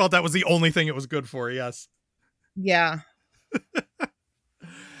basically felt that was the only thing it was good for. Yes. Yeah.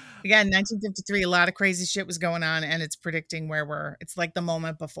 Again, 1953, a lot of crazy shit was going on, and it's predicting it's like the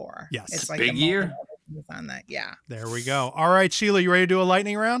moment before. Yes. It's like big year. On that. Yeah. There we go. All right, Sheila, you ready to do a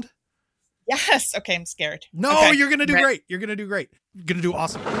lightning round? Yes. Okay, I'm scared. No, okay. You're going to do great. You're going to do great. You're going to do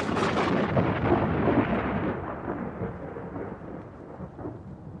awesome.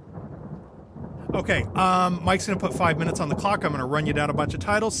 Okay, Mike's going to put 5 minutes on the clock. I'm going to run you down a bunch of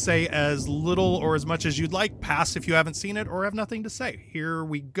titles. Say as little or as much as you'd like. Pass if you haven't seen it or have nothing to say. Here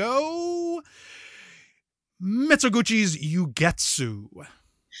we go. Mitsuguchi's Yugetsu.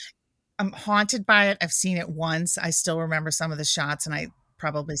 I'm haunted by it. I've seen it once. I still remember some of the shots, and I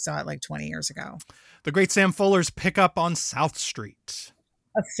probably saw it like 20 years ago. The great Sam Fuller's Pickup on South Street.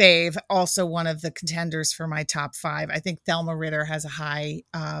 A fave, also one of the contenders for my top 5. I think Thelma Ritter has a high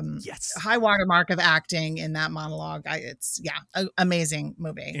watermark of acting in that monologue. Amazing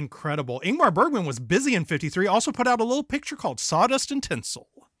movie. Incredible. Ingmar Bergman was busy in 53, also put out a little picture called Sawdust and Tinsel.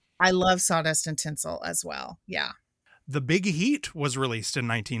 I love Sawdust and Tinsel as well. Yeah. The Big Heat was released in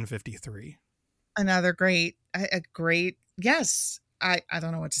 1953. Another great, yes. I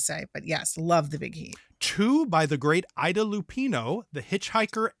don't know what to say, but yes, love The Big Heat. 2 by the great Ida Lupino, The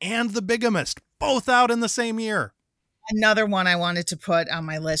Hitchhiker and The Bigamist, both out in the same year. Another one I wanted to put on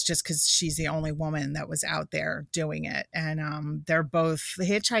my list just because she's the only woman that was out there doing it. And they're both, The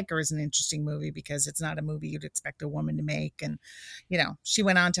Hitchhiker is an interesting movie because it's not a movie you'd expect a woman to make. And, she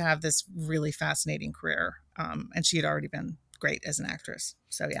went on to have this really fascinating career. And she had already been great as an actress.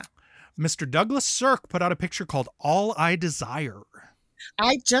 So, yeah. Mr. Douglas Sirk put out a picture called All I Desire.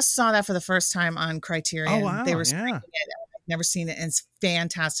 I just saw that for the first time on Criterion. Oh, wow. They were screening it. I've never seen it. And it's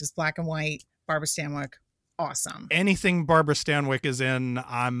fantastic. It's black and white. Barbara Stanwyck. Awesome. Anything Barbara Stanwyck is in,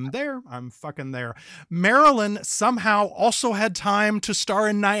 I'm there. I'm fucking there. Marilyn somehow also had time to star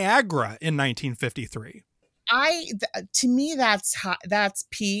in Niagara in 1953. To me, that's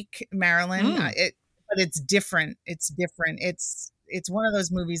peak Marilyn. But it's different. It's different. It's one of those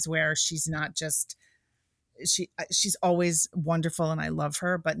movies where she's not just she's always wonderful and I love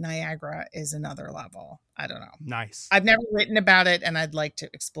her, but Niagara is another level. I don't know. Nice. I've never written about it and I'd like to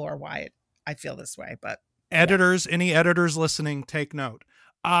explore why I feel this way, but editors, any editors listening, take note.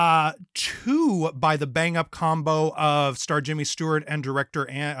 2 by the bang up combo of star Jimmy Stewart and director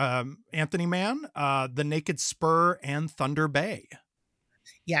Anthony Mann, The Naked Spur and Thunder Bay.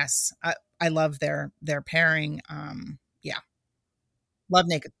 Yes. I love their pairing. Love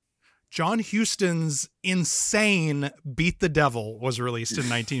Naked. John Huston's insane Beat the Devil was released in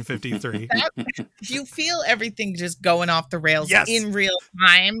 1953. You feel everything just going off the rails in real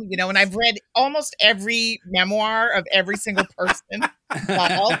time, and I've read almost every memoir of every single person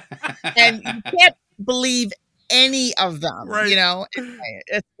involved, and you can't believe any of them,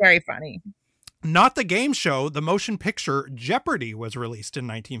 It's very funny. Not the game show, the motion picture Jeopardy was released in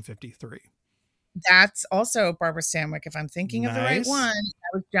 1953. That's also Barbara Stanwyck, if I'm thinking of the right one.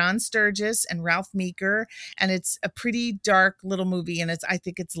 That was John Sturgis and Ralph Meeker, and it's a pretty dark little movie, and I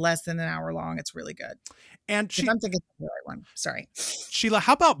think it's less than an hour long. It's really good. And I'm thinking of the right one. Sorry. Sheila,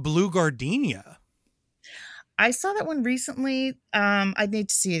 how about Blue Gardenia? I saw that one recently. I'd need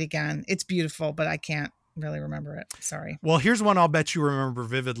to see it again. It's beautiful, but I can't really remember it. Sorry. Well, here's one I'll bet you remember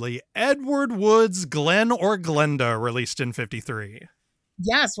vividly. Edward Wood's Glen or Glenda, released in 53.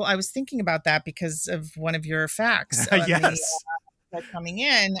 Yes. Well, I was thinking about that because of one of your facts. Yes. Coming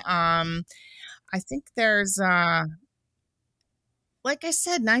in. I think there's, like I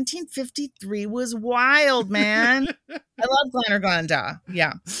said, 1953 was wild, man. I love Glen or Glenda.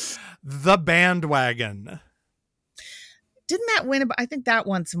 Yeah. The Bandwagon. Didn't that win? I think that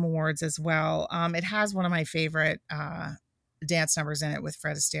won some awards as well. It has one of my favorite dance numbers in it with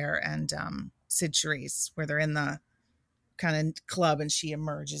Fred Astaire and Sid Charisse, where they're in the kind of club and she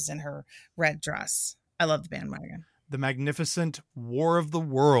emerges in her red dress. I love The Bandwagon. The magnificent War of the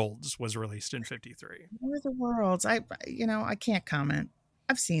Worlds was released in 53. War of the Worlds. I can't comment.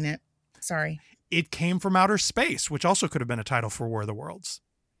 I've seen it. Sorry. It Came from Outer Space, which also could have been a title for War of the Worlds.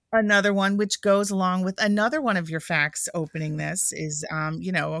 Another one, which goes along with another one of your facts opening this, is,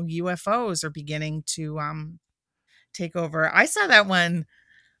 UFOs are beginning to take over. I saw that one,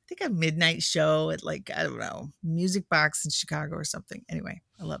 I think a midnight show at Music Box in Chicago or something. Anyway,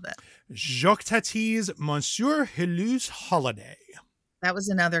 I love that. Jacques Tati's Monsieur Hillou's Holiday. That was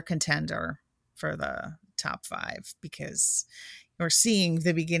another contender for the top 5 because you're seeing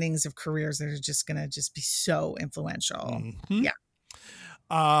the beginnings of careers that are just going to just be so influential. Mm-hmm. Yeah.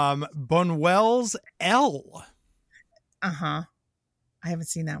 Bonwell's L. I haven't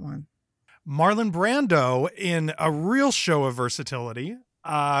seen that one. Marlon Brando, in a real show of versatility,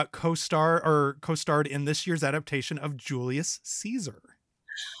 co-starred in this year's adaptation of Julius Caesar.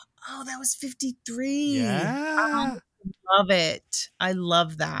 Oh, that was 53. Yeah. I love it. I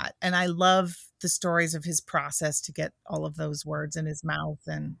love that. And I love the stories of his process to get all of those words in his mouth.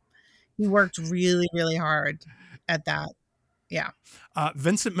 And he worked really, really hard at that. Yeah.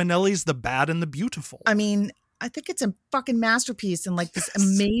 Vincent Minnelli's The Bad and the Beautiful. I mean, I think it's a fucking masterpiece and this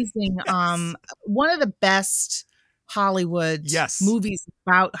amazing, one of the best Hollywood movies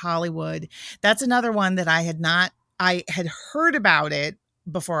about Hollywood. That's another one that I had heard about it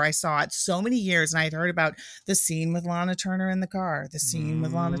before I saw it so many years. And I had heard about the scene with Lana Turner in the car,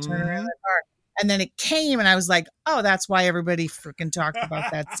 and then it came and I was like, oh, that's why everybody freaking talks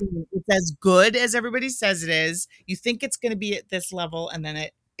about that scene. It's as good as everybody says it is. You think it's going to be at this level and then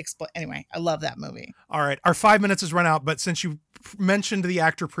it explodes. Anyway, I love that movie. All right. Our 5 minutes has run out, but since you mentioned the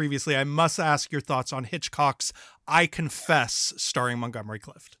actor previously, I must ask your thoughts on Hitchcock's I Confess, starring Montgomery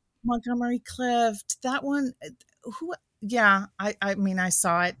Clift. Montgomery Clift, that one, yeah, I mean, I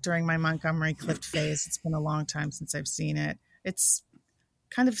saw it during my Montgomery Clift phase. It's been a long time since I've seen it. It's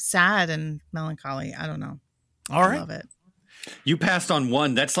kind of sad and melancholy. I don't know. All right. I love it. You passed on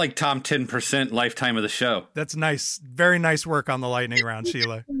one. That's like top 10% lifetime of the show. That's nice. Very nice work on the lightning round,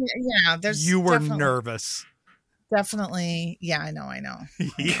 Sheila. Yeah. You were nervous. Definitely. Yeah, I know.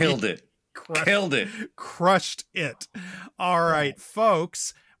 Killed it. Crushed it. All right,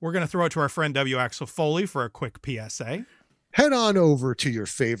 folks. We're going to throw it to our friend W. Axel Foley for a quick PSA. Head on over to your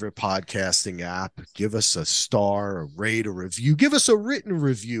favorite podcasting app. Give us a star, a rate, a review. Give us a written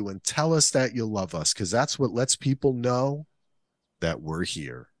review and tell us that you love us, because that's what lets people know that we're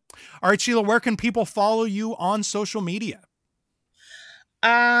here. All right, Sheila, where can people follow you on social media?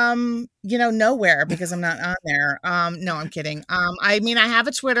 Nowhere, because I'm not on there. No, I'm kidding. I have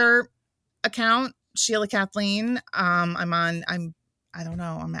a Twitter account, Sheila Kathleen. I'm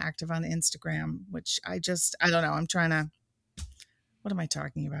active on Instagram, which I don't know. I'm trying to, what am I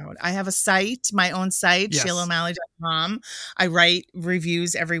talking about? I have a site, my own site, SheilaO'Malley.com. I write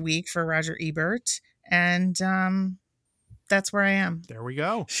reviews every week for Roger Ebert. And that's where I am. There we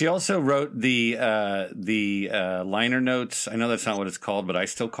go. She also wrote the liner notes. I know that's not what it's called, but I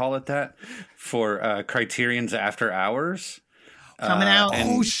still call it that, for Criterion's After Hours. Coming out.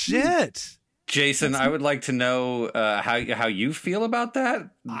 Oh, shit. Jason, I would like to know how you feel about that.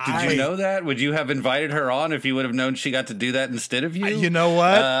 Did you know that? Would you have invited her on if you would have known she got to do that instead of you? You know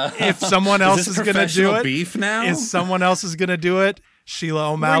what? If someone else is going to do it, beef now? If someone else is going to do it,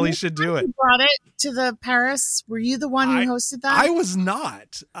 Sheila O'Malley should do it. You brought it to the Paris. Were you the one who hosted that? I was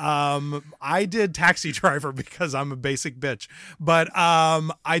not. I did Taxi Driver because I'm a basic bitch. But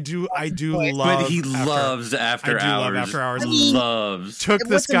I do love. But he loves After Hours. Love After Hours. Loves. Took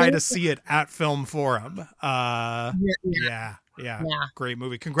this guy to see it at Film Forum. Yeah. Great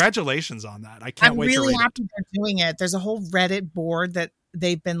movie. Congratulations on that. I can't wait to read it. I'm really happy they're doing it. There's a whole Reddit board that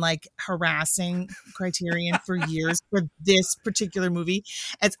they've been like harassing Criterion for years for this particular movie.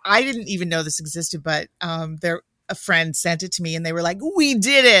 As I didn't even know this existed, but a friend sent it to me and they were like, "We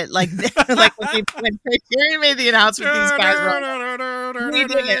did it!" Like when Criterion made the announcement, these guys were like, "We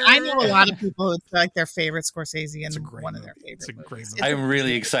did it." I know a lot of people who it's like their favorite Scorsese and one of their favorite. It's a great movie. I'm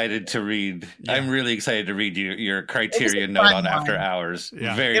really excited to read. Yeah. I'm really excited to read your Criterion note on After Hours.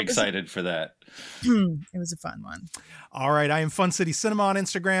 Yeah. Very excited for that. It was a fun one. All right. I am Fun City Cinema on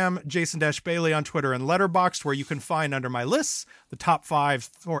Instagram, Jason-Bailey on Twitter, and Letterboxd, where you can find under my lists the top 5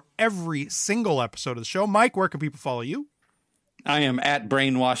 for every single episode of the show. Mike, where can people follow you? I am at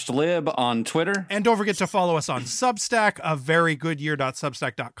BrainwashedLib on Twitter. And don't forget to follow us on Substack,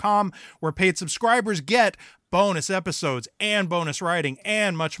 averygoodyear.substack.com, where paid subscribers get bonus episodes and bonus writing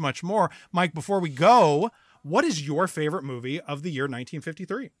and much, much more. Mike, before we go, what is your favorite movie of the year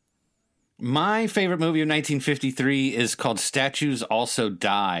 1953? My favorite movie of 1953 is called Statues Also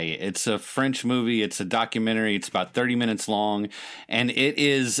Die. It's a French movie. It's a documentary. It's about 30 minutes long. And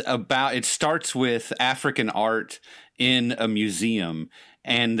it starts with African art in a museum.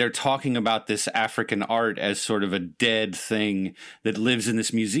 And they're talking about this African art as sort of a dead thing that lives in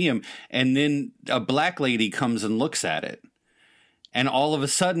this museum. And then a black lady comes and looks at it. And all of a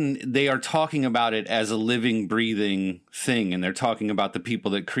sudden, they are talking about it as a living, breathing thing. And they're talking about the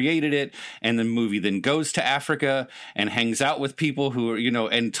people that created it. And the movie then goes to Africa and hangs out with people who are,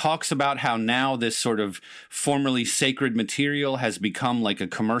 and talks about how now this sort of formerly sacred material has become like a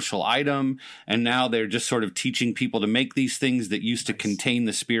commercial item. And now they're just sort of teaching people to make these things that used to contain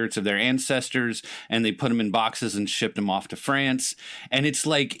the spirits of their ancestors. And they put them in boxes and shipped them off to France. And it's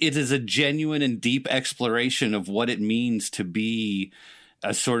like, it is a genuine and deep exploration of what it means to be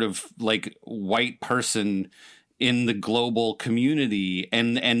a sort of like white person in the global community,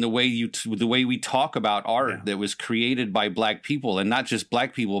 and the way we talk about art that was created by black people, and not just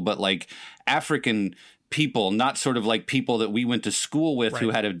black people, but like African people, not sort of like people that we went to school with who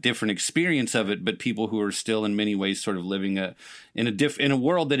had a different experience of it, but people who are still in many ways sort of living in a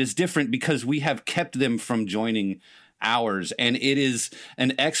world that is different because we have kept them from joining ours. And it is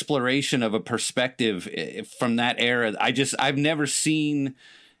an exploration of a perspective from that era. I've never seen,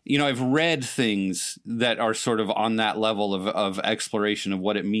 I've read things that are sort of on that level of exploration of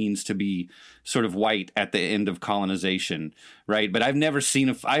what it means to be sort of white at the end of colonization, right? But I've never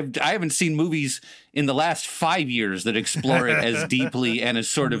seen I haven't seen movies in the last 5 years that explore it as deeply and as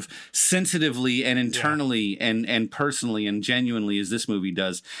sort of sensitively and internally and personally and genuinely as this movie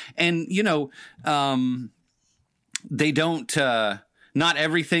does. And they don't, not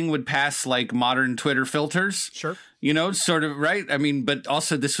everything would pass like modern Twitter filters. Sure. Sort of, right? I mean, but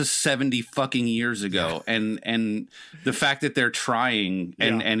also this was 70 fucking years ago. And the fact that they're trying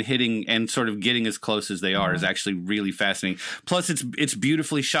and hitting and sort of getting as close as they are is actually really fascinating. Plus it's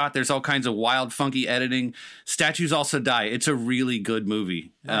beautifully shot. There's all kinds of wild, funky editing. Statues Also Die. It's a really good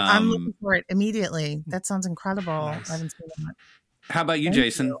movie. I'm looking for it immediately. That sounds incredible. Nice. I haven't seen it much. How about you,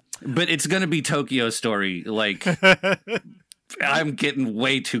 Jason? But it's going to be Tokyo Story. Like, I'm getting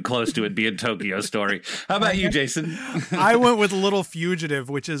way too close to it being Tokyo Story. How about you, Jason? I went with Little Fugitive,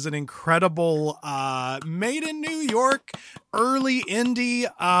 which is an incredible made in New York, early indie,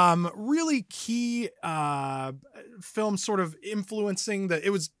 really key film sort of influencing that.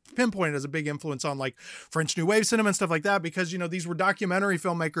 It was pinpointed as a big influence on like French New Wave cinema and stuff like that, because these were documentary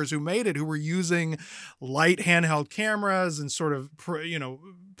filmmakers who made it, who were using light handheld cameras and sort of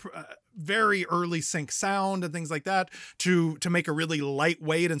very early sync sound and things like that to make a really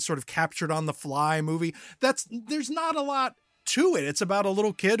lightweight and sort of captured on the fly movie. There's not a lot to it. It's about a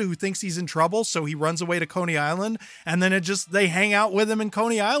little kid who thinks he's in trouble, so he runs away to Coney Island, and then they hang out with him in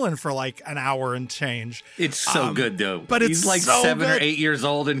Coney Island for like an hour and change. It's so good though. But he's like so 7 good. or 8 years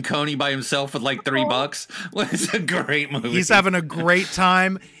old in Coney by himself with like $3. Well, it's a great movie. He's having a great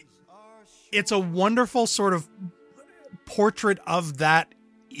time. it's a wonderful sort of portrait of that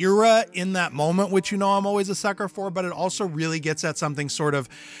era in that moment, which, you know, I'm always a sucker for, but it also really gets at something sort of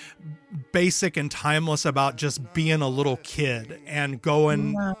basic and timeless about just being a little kid and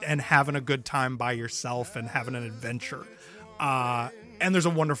going and having a good time by yourself and having an adventure. And there's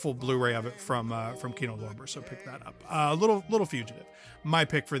a wonderful Blu-ray of it from Kino Lorber, so pick that up. Little Fugitive, my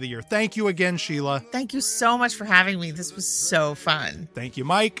pick for the year. Thank you again, Sheila. Thank you so much for having me. This was so fun. Thank you,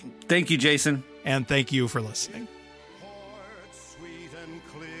 Mike. Thank you, Jason. And thank you for listening.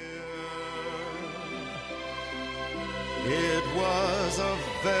 It was a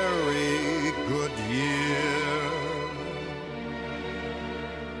very good year.